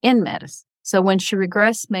been in medicine? So when she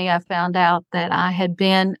regressed me, I found out that I had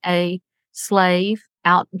been a slave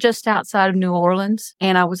just outside of New Orleans.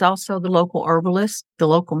 And I was also the local herbalist, the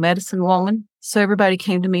local medicine woman. So everybody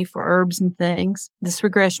came to me for herbs and things. This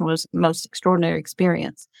regression was the most extraordinary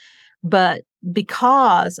experience. But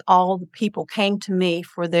because all the people came to me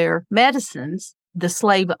for their medicines, the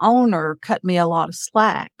slave owner cut me a lot of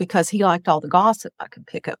slack because he liked all the gossip I could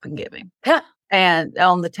pick up and give him. And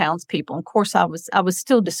on the townspeople. Of course, I was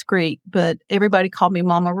still discreet, but everybody called me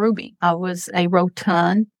Mama Ruby. I was a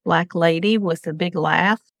rotund Black lady with a big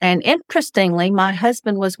laugh. And interestingly, my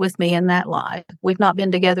husband was with me in that life. We've not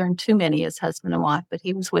been together in too many as husband and wife, but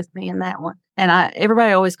he was with me in that one. And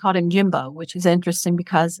everybody always called him Jimbo, which is interesting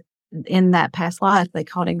because in that past life, they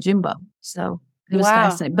called him Jimbo. So it was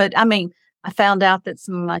fascinating. But I mean, I found out that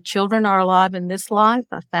some of my children are alive in this life.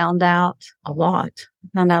 I found out a lot.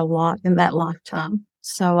 in that lifetime.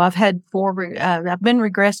 So I've had I've been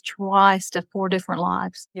regressed twice to 4 different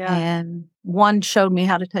lives. Yeah. And one showed me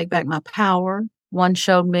how to take back my power. One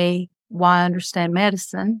showed me why I understand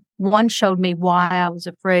medicine. One showed me why I was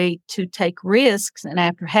afraid to take risks. And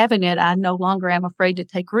after having it, I no longer am afraid to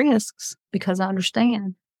take risks because I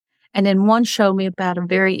understand. And then one showed me about a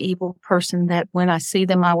very evil person that when I see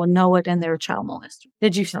them, I will know it, and they're a child molester.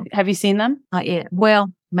 Have you seen them? Not yet. Well,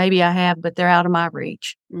 maybe I have, but they're out of my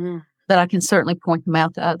reach. Mm. But I can certainly point them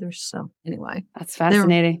out to others. So anyway. That's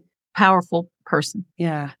fascinating. Powerful person.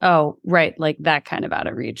 Yeah. Oh, right. Like that kind of out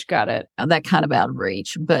of reach. Got it. That kind of out of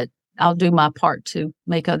reach. But I'll do my part to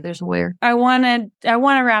make others aware. I want to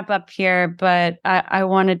wrap up here, but I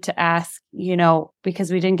wanted to ask,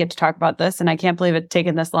 because we didn't get to talk about this and I can't believe it's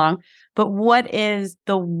taken this long, but what is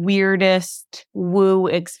the weirdest woo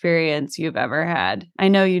experience you've ever had? I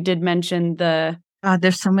know you did mention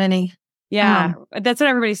there's so many. Yeah, that's what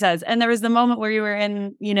everybody says. And there was the moment where you were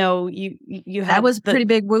in, you had... That was a pretty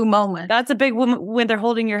big woo moment. That's a big woo when they're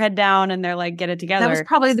holding your head down and they're like, get it together. That was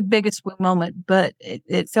probably the biggest woo moment, but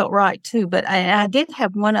it felt right too. But I did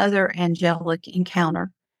have one other angelic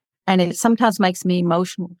encounter, and it sometimes makes me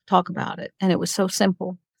emotional to talk about it. And it was so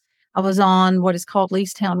simple. I was on what is called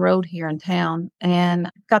Leestown Road here in town, and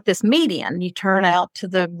got this median. You turn out to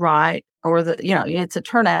the right, or it's a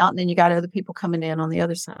turnout, and then you got other people coming in on the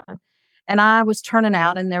other side. And I was turning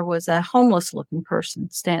out, and there was a homeless-looking person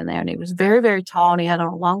standing there, and he was very, very tall, and he had on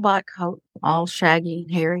a long black coat, all shaggy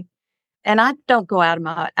and hairy. And I don't go out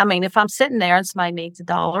of if I'm sitting there and somebody needs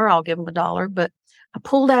 $1, I'll give them $1. But I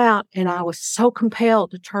pulled out, and I was so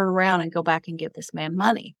compelled to turn around and go back and give this man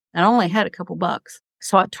money. And I only had a couple bucks.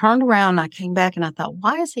 So I turned around, and I came back, and I thought,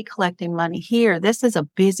 why is he collecting money here? This is a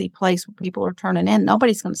busy place where people are turning in.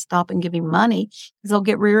 Nobody's going to stop and give him money because they'll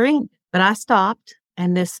get rear-ended. But I stopped.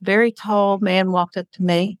 And this very tall man walked up to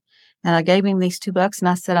me, and I gave him these $2, and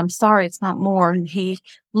I said, I'm sorry, it's not more. And he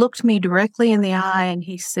looked me directly in the eye, and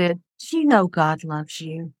he said, do you know God loves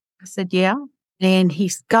you? I said, yeah. And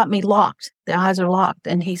he's got me locked. The eyes are locked.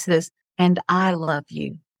 And he says, and I love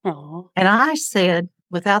you. Aww. And I said,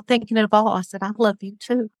 without thinking at all, I said, I love you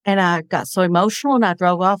too. And I got so emotional, and I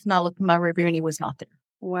drove off, and I looked in my rearview, and he was not there.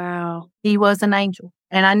 Wow. He was an angel.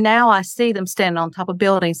 And now I see them standing on top of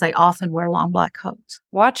buildings. They often wear long black coats.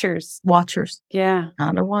 Watchers. Yeah.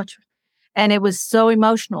 Under watchers. And it was so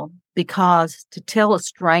emotional because to tell a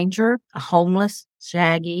stranger, a homeless,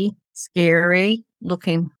 shaggy, scary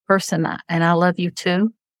looking person, and I love you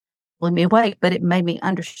too, blew me away, but it made me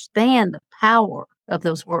understand the power of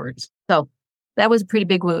those words. So that was a pretty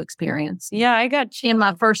big woo experience. Yeah, I got you. And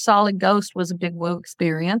my first solid ghost was a big woo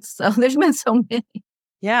experience. So there's been so many.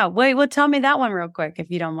 Yeah. Wait, well, tell me that one real quick, if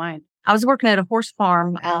you don't mind. I was working at a horse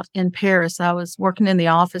farm out in Paris. I was working in the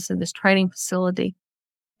office of this training facility.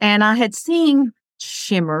 And I had seen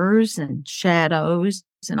shimmers and shadows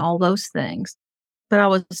and all those things. But I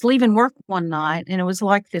was leaving work one night, and it was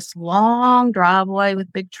like this long driveway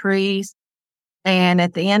with big trees. And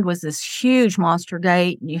at the end was this huge monster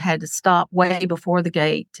gate, and you had to stop way before the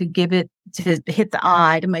gate to give it to hit the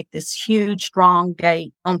eye to make this huge, strong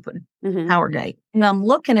gate open, power gate. And I'm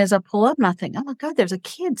looking as I pull up, and I think, oh my God, there's a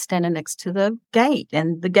kid standing next to the gate.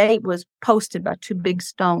 And the gate was posted by 2 big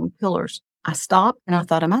stone pillars. I stopped and I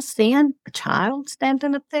thought, am I seeing a child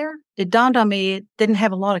standing up there? It dawned on me it didn't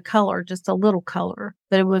have a lot of color, just a little color,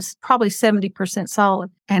 but it was probably 70% solid.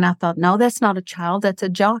 And I thought, no, that's not a child. That's a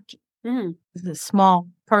jockey. It's a small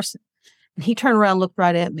person. And he turned around and looked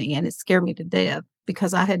right at me, and it scared me to death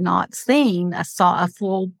because I had not seen, I saw a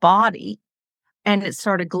full body, and it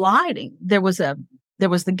started gliding. There was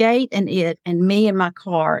the gate and it and me and my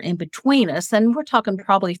car, and between us, and we're talking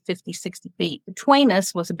probably 50, 60 feet. Between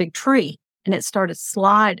us was a big tree. And it started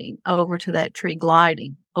sliding over to that tree,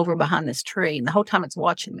 gliding over behind this tree. And the whole time it's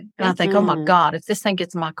watching me. And I think, oh my God, if this thing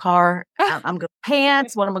gets in my car, I'm going to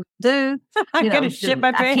pants. What am I going to do? I'm going to shit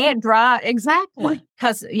my pants. I can't drive. Exactly.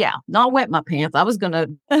 Because, not wet my pants. I was going to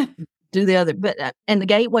do the other. But and the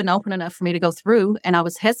gate wasn't open enough for me to go through. And I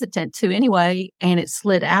was hesitant to anyway. And it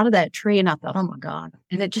slid out of that tree. And I thought, oh my God.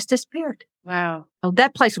 And it just disappeared. Wow. Oh,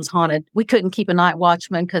 that place was haunted. We couldn't keep a night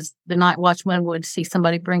watchman because the night watchman would see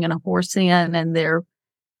somebody bringing a horse in and there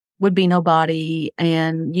would be nobody.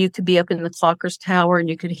 And you could be up in the clocker's tower and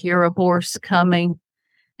you could hear a horse coming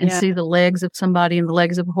and see the legs of somebody and the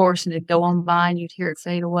legs of a horse, and it'd go on by and you'd hear it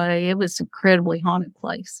fade away. It was an incredibly haunted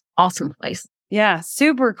place. Awesome place. Yeah,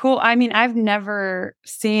 super cool. I mean, I've never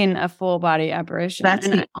seen a full body apparition. That's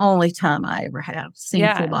the only time I ever have seen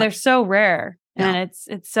full body. They're so rare. Yeah. And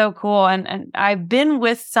it's so cool. And I've been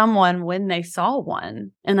with someone when they saw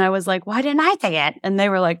one, and I was like, why didn't I see it? And they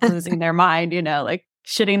were like losing their mind, like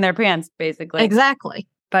shitting their pants, basically. Exactly.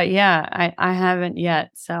 But yeah, I haven't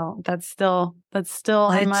yet. So that's still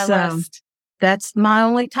on my list. That's my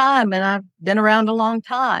only time. And I've been around a long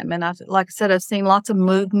time. And like I said, I've seen lots of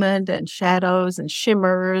movement and shadows and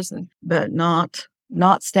shimmers, but not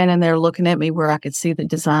standing there looking at me where I could see the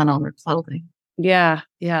design on their clothing. Yeah.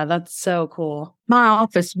 Yeah. That's so cool. My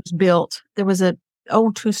office was built. There was an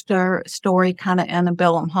old 2-story kind of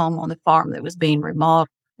antebellum home on the farm that was being remodeled.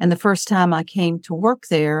 And the first time I came to work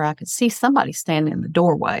there, I could see somebody standing in the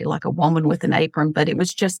doorway, like a woman with an apron, but it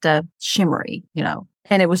was just a shimmery,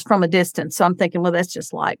 and it was from a distance. So I'm thinking, well, that's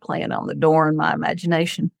just light playing on the door in my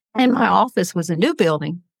imagination. And my office was a new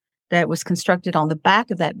building that was constructed on the back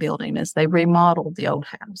of that building as they remodeled the old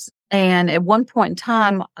house. And at one point in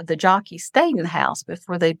time, the jockey stayed in the house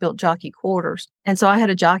before they built jockey quarters. And so I had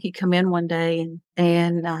a jockey come in one day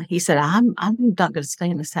and he said, I'm not going to stay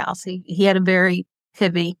in this house. He had a very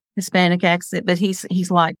heavy Hispanic accent, but he's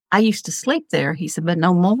like, I used to sleep there. He said, but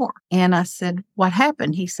no more. And I said, what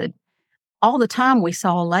happened? He said, all the time we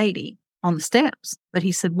saw a lady on the steps. But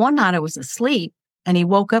he said, one night I was asleep and he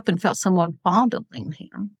woke up and felt someone fondling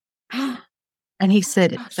him. And he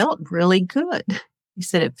said, it felt really good. He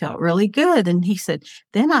said, it felt really good. And he said,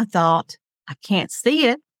 then I thought, I can't see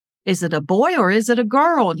it. Is it a boy or is it a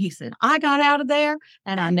girl? And he said, I got out of there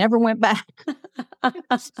and I never went back.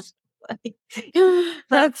 That's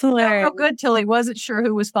hilarious. Real good till he wasn't sure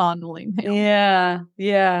who was fondling him.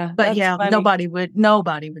 Yeah. But nobody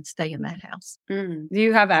would stay in that house. Do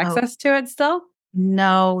you have access to it still?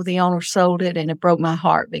 No, the owner sold it, and it broke my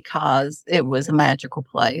heart because it was a magical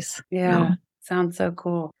place. Yeah. Sounds so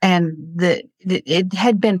cool. And it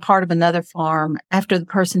had been part of another farm. After the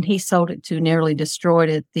person he sold it to nearly destroyed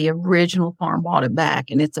it, the original farm bought it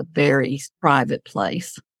back, and it's a very private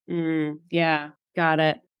place. Yeah, got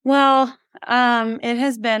it. Well, it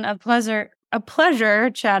has been a pleasure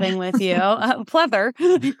chatting with you. A pleather.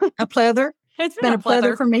 A pleather. It's been a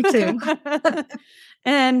pleather for me too.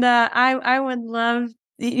 And I would love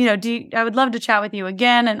I would love to chat with you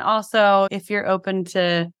again. And also if you're open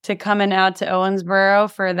to coming out to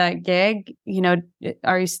Owensboro for that gig,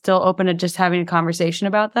 are you still open to just having a conversation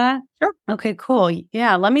about that? Sure. Okay, cool.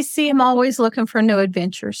 Yeah. Let me see. I'm always looking for new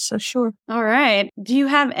adventures. So sure. All right. Do you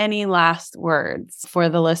have any last words for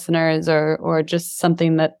the listeners or just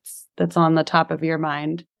something that's on the top of your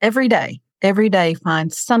mind? Every day,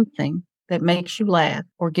 find something that makes you laugh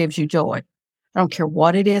or gives you joy. I don't care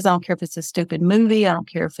what it is. I don't care if it's a stupid movie. I don't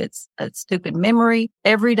care if it's a stupid memory.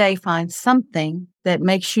 Every day, find something that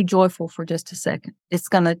makes you joyful for just a second. It's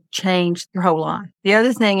going to change your whole life. The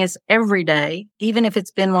other thing is every day, even if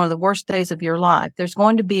it's been one of the worst days of your life, there's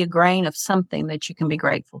going to be a grain of something that you can be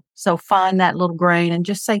grateful. So find that little grain and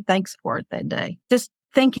just say thanks for it that day. Just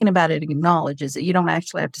thinking about it acknowledges it. You don't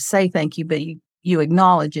actually have to say thank you, but you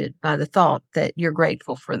acknowledge it by the thought that you're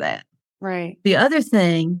grateful for that. Right. The other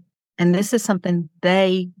thing, and this is something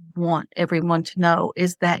they want everyone to know,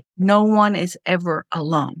 is that no one is ever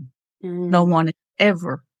alone. Mm. No one is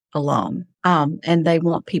ever alone. And they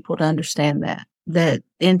want people to understand that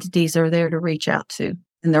entities are there to reach out to,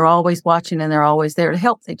 and they're always watching and they're always there to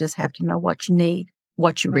help. They just have to know what you need,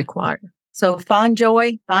 what you require. So find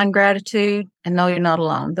joy, find gratitude, and know you're not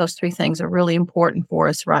alone. Those 3 things are really important for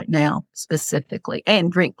us right now, specifically.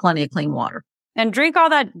 And drink plenty of clean water. And drink all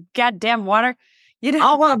that goddamn water.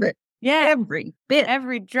 All of it. Yeah. Every bit.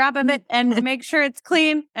 Every drop of it. And make sure it's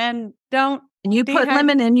clean and don't. And you put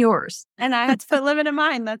lemon in yours. And I had to put lemon in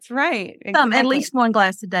mine. That's right. Exactly. At least 1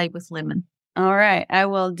 glass a day with lemon. All right. I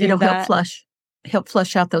will do that. It'll help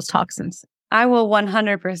flush out those toxins. I will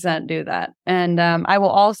 100% do that. And I will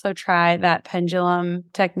also try that pendulum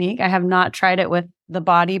technique. I have not tried it with the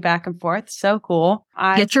body back and forth. So cool.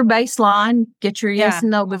 Get your baseline, get your yes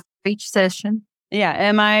and no before each session. Yeah.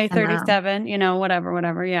 Am I 37?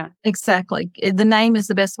 Whatever. Yeah. Exactly. The name is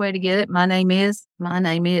the best way to get it. My name is,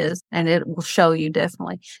 and it will show you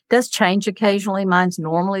definitely. It does change occasionally. Mine's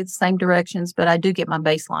normally the same directions, but I do get my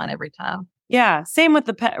baseline every time. Yeah. Same with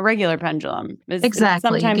the regular pendulum.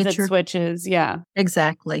 Exactly. Sometimes it switches. Yeah.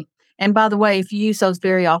 Exactly. And by the way, if you use those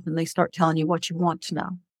very often, they start telling you what you want to know.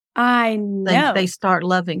 I know. They start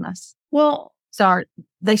loving us. Well,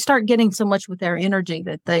 they start getting so much with their energy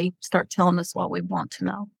that they start telling us what we want to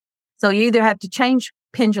know. So you either have to change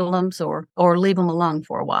pendulums or leave them alone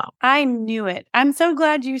for a while. I knew it. I'm so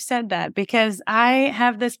glad you said that because I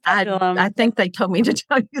have this pendulum. I think they told me to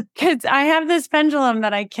tell you. Because I have this pendulum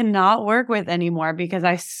that I cannot work with anymore because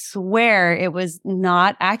I swear it was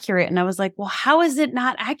not accurate. And I was like, well, how is it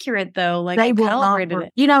not accurate though? Like they will calibrated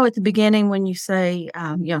not it. At the beginning when you say,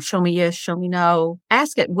 show me yes, show me no,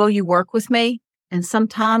 ask it, will you work with me? And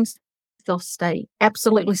sometimes they'll stay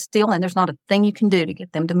absolutely still and there's not a thing you can do to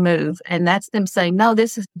get them to move. And that's them saying, no,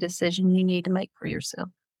 this is a decision you need to make for yourself.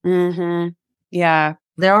 Mm-hmm. Yeah.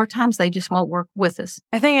 There are times they just won't work with us.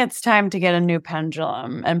 I think it's time to get a new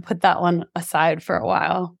pendulum and put that one aside for a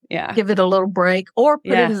while. Yeah. Give it a little break or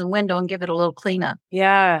put it in the window and give it a little cleanup.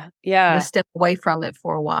 Yeah. Yeah. Just step away from it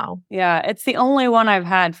for a while. Yeah. It's the only one I've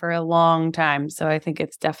had for a long time. So I think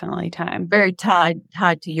it's definitely time. Very tied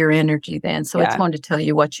to your energy then. So it's going to tell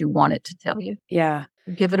you what you want it to tell you. Yeah.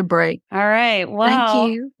 Give it a break. All right. Well,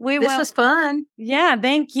 thank you. This was fun. Yeah.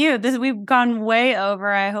 Thank you. We've gone way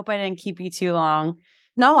over. I hope I didn't keep you too long.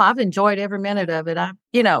 No, I've enjoyed every minute of it.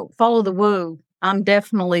 Follow the woo. I'm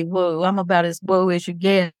definitely woo. I'm about as woo as you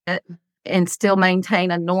get and still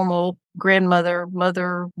maintain a normal grandmother,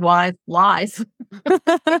 mother, wife life.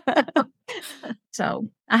 So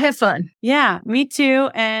I have fun. Yeah, me too.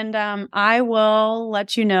 And I will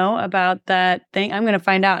let you know about that thing. I'm going to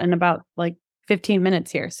find out in about 15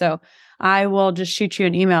 minutes here. So I will just shoot you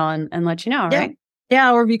an email and let you know. Right?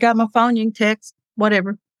 Yeah. Or if you got my phone, you can text,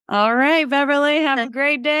 whatever. All right, Beverly, have a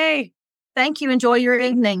great day. Thank you. Enjoy your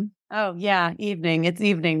evening. Oh, yeah, evening. It's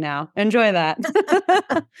evening now. Enjoy that.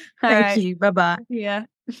 Thank you. Bye-bye. Yeah.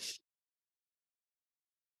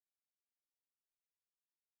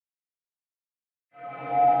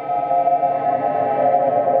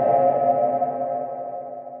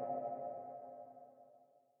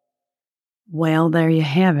 Well, there you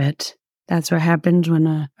have it. That's what happens when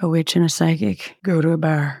a witch and a psychic go to a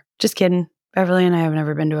bar. Just kidding. Beverly and I have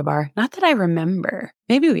never been to a bar. Not that I remember.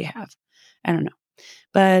 Maybe we have. I don't know.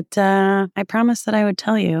 But I promised that I would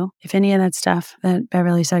tell you if any of that stuff that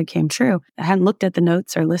Beverly said came true. I hadn't looked at the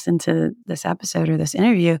notes or listened to this episode or this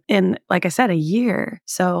interview in, like I said, a year.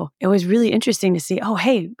 So it was really interesting to see, oh,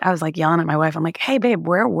 hey, I was yelling at my wife. I'm like, hey, babe,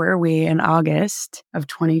 where were we in August of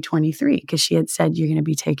 2023? Because she had said you're going to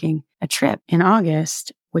be taking a trip in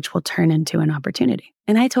August. which will turn into an opportunity.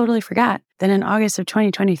 And I totally forgot that in August of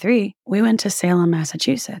 2023, we went to Salem,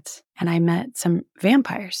 Massachusetts, and I met some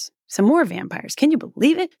vampires. Some more vampires. Can you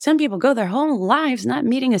believe it? Some people go their whole lives not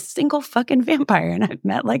meeting a single fucking vampire, and I've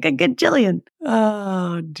met like a gajillion.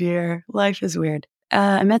 Oh dear, life is weird.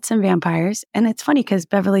 I met some vampires, and it's funny because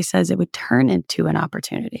Beverly says it would turn into an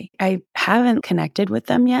opportunity. I haven't connected with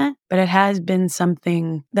them yet, but it has been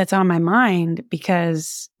something that's on my mind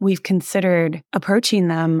because we've considered approaching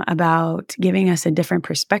them about giving us a different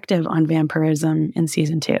perspective on vampirism in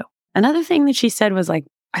season 2. Another thing that she said was like,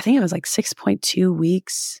 I think it was like 6.2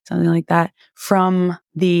 weeks, something like that, from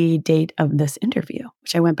the date of this interview,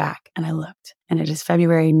 which I went back and I looked. And it is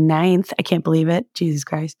February 9th. I can't believe it. Jesus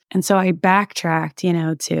Christ. And so I backtracked,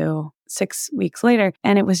 to 6 weeks later.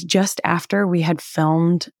 And it was just after we had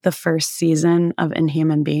filmed the first season of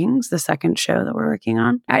Inhuman Beings, the second show that we're working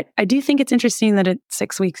on. I do think it's interesting that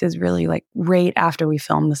 6 weeks is really like right after we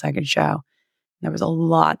filmed the second show. There was a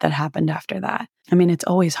lot that happened after that. I mean, it's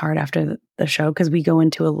always hard after the show because we go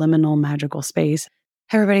into a liminal magical space.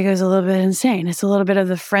 Everybody goes a little bit insane. It's a little bit of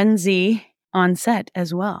the frenzy on set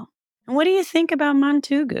as well. And what do you think about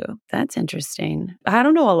Montugu? That's interesting. I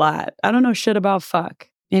don't know a lot. I don't know shit about fuck.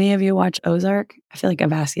 Any of you watch Ozark? I feel like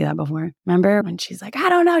I've asked you that before. Remember when she's like, I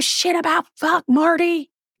don't know shit about fuck, Marty?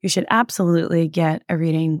 You should absolutely get a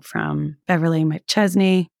reading from Beverly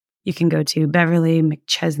McChesney. You can go to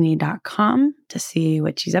beverlymcchesney.com to see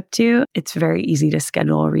what she's up to. It's very easy to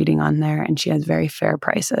schedule a reading on there, and she has very fair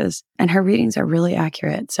prices. And her readings are really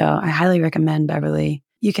accurate, so I highly recommend Beverly.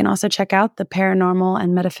 You can also check out the paranormal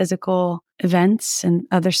and metaphysical events and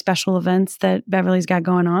other special events that Beverly's got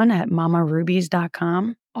going on at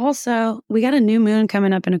mamarubies.com. Also, we got a new moon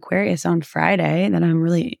coming up in Aquarius on Friday that I'm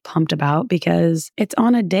really pumped about because it's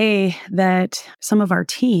on a day that some of our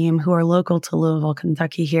team who are local to Louisville,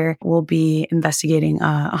 Kentucky here will be investigating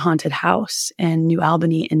a haunted house in New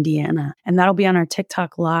Albany, Indiana. And that'll be on our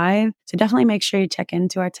TikTok live. So definitely make sure you check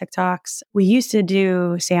into our TikToks. We used to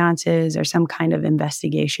do seances or some kind of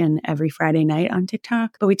investigation every Friday night on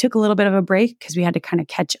TikTok, but we took a little bit of a break because we had to kind of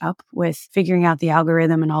catch up with figuring out the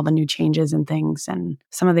algorithm and all the new changes and things and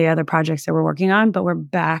some of the other projects that we're working on, but we're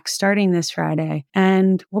back starting this Friday.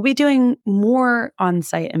 And we'll be doing more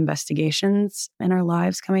on-site investigations in our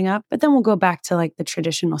lives coming up, but then we'll go back to like the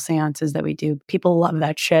traditional seances that we do. People love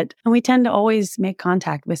that shit. And we tend to always make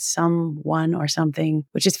contact with someone or something,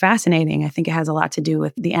 which is fascinating. I think it has a lot to do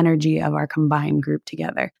with the energy of our combined group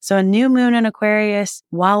together. So a new moon in Aquarius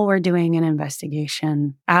while we're doing an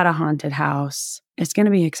investigation at a haunted house. It's going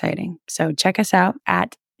to be exciting. So check us out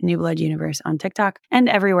at New Blood Universe on TikTok and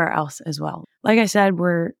everywhere else as well. Like I said,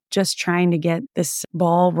 we're just trying to get this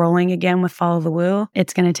ball rolling again with Follow the Woo.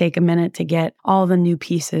 It's going to take a minute to get all the new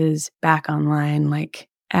pieces back online, like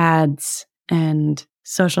ads and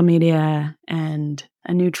social media and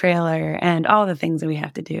a new trailer and all the things that we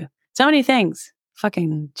have to do. So many things.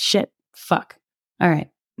 Fucking shit. Fuck. All right.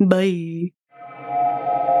 Bye.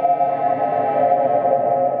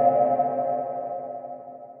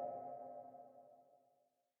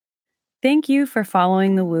 Thank you for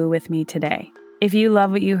following the woo with me today. If you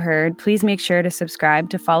love what you heard, please make sure to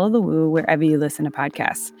subscribe to Follow the Woo wherever you listen to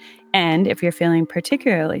podcasts. And if you're feeling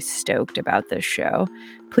particularly stoked about this show,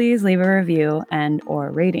 please leave a review and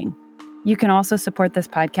or rating. You can also support this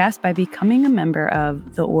podcast by becoming a member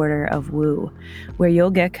of the Order of Woo, where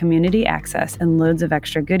you'll get community access and loads of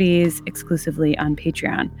extra goodies exclusively on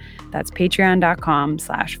Patreon. That's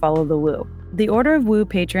patreon.com/followthewoo. The Order of Woo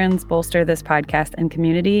patrons bolster this podcast and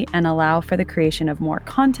community and allow for the creation of more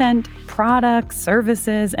content, products,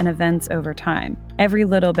 services, and events over time. Every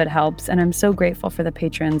little bit helps, and I'm so grateful for the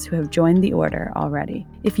patrons who have joined the Order already.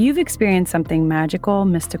 If you've experienced something magical,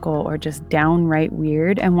 mystical, or just downright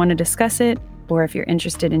weird and want to discuss it, or if you're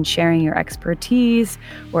interested in sharing your expertise,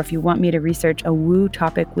 or if you want me to research a woo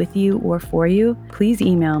topic with you or for you, please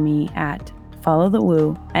email me at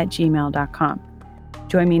followthewoo@gmail.com.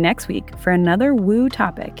 Join me next week for another woo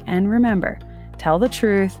topic. And remember, tell the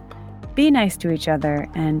truth, be nice to each other,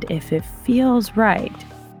 and if it feels right,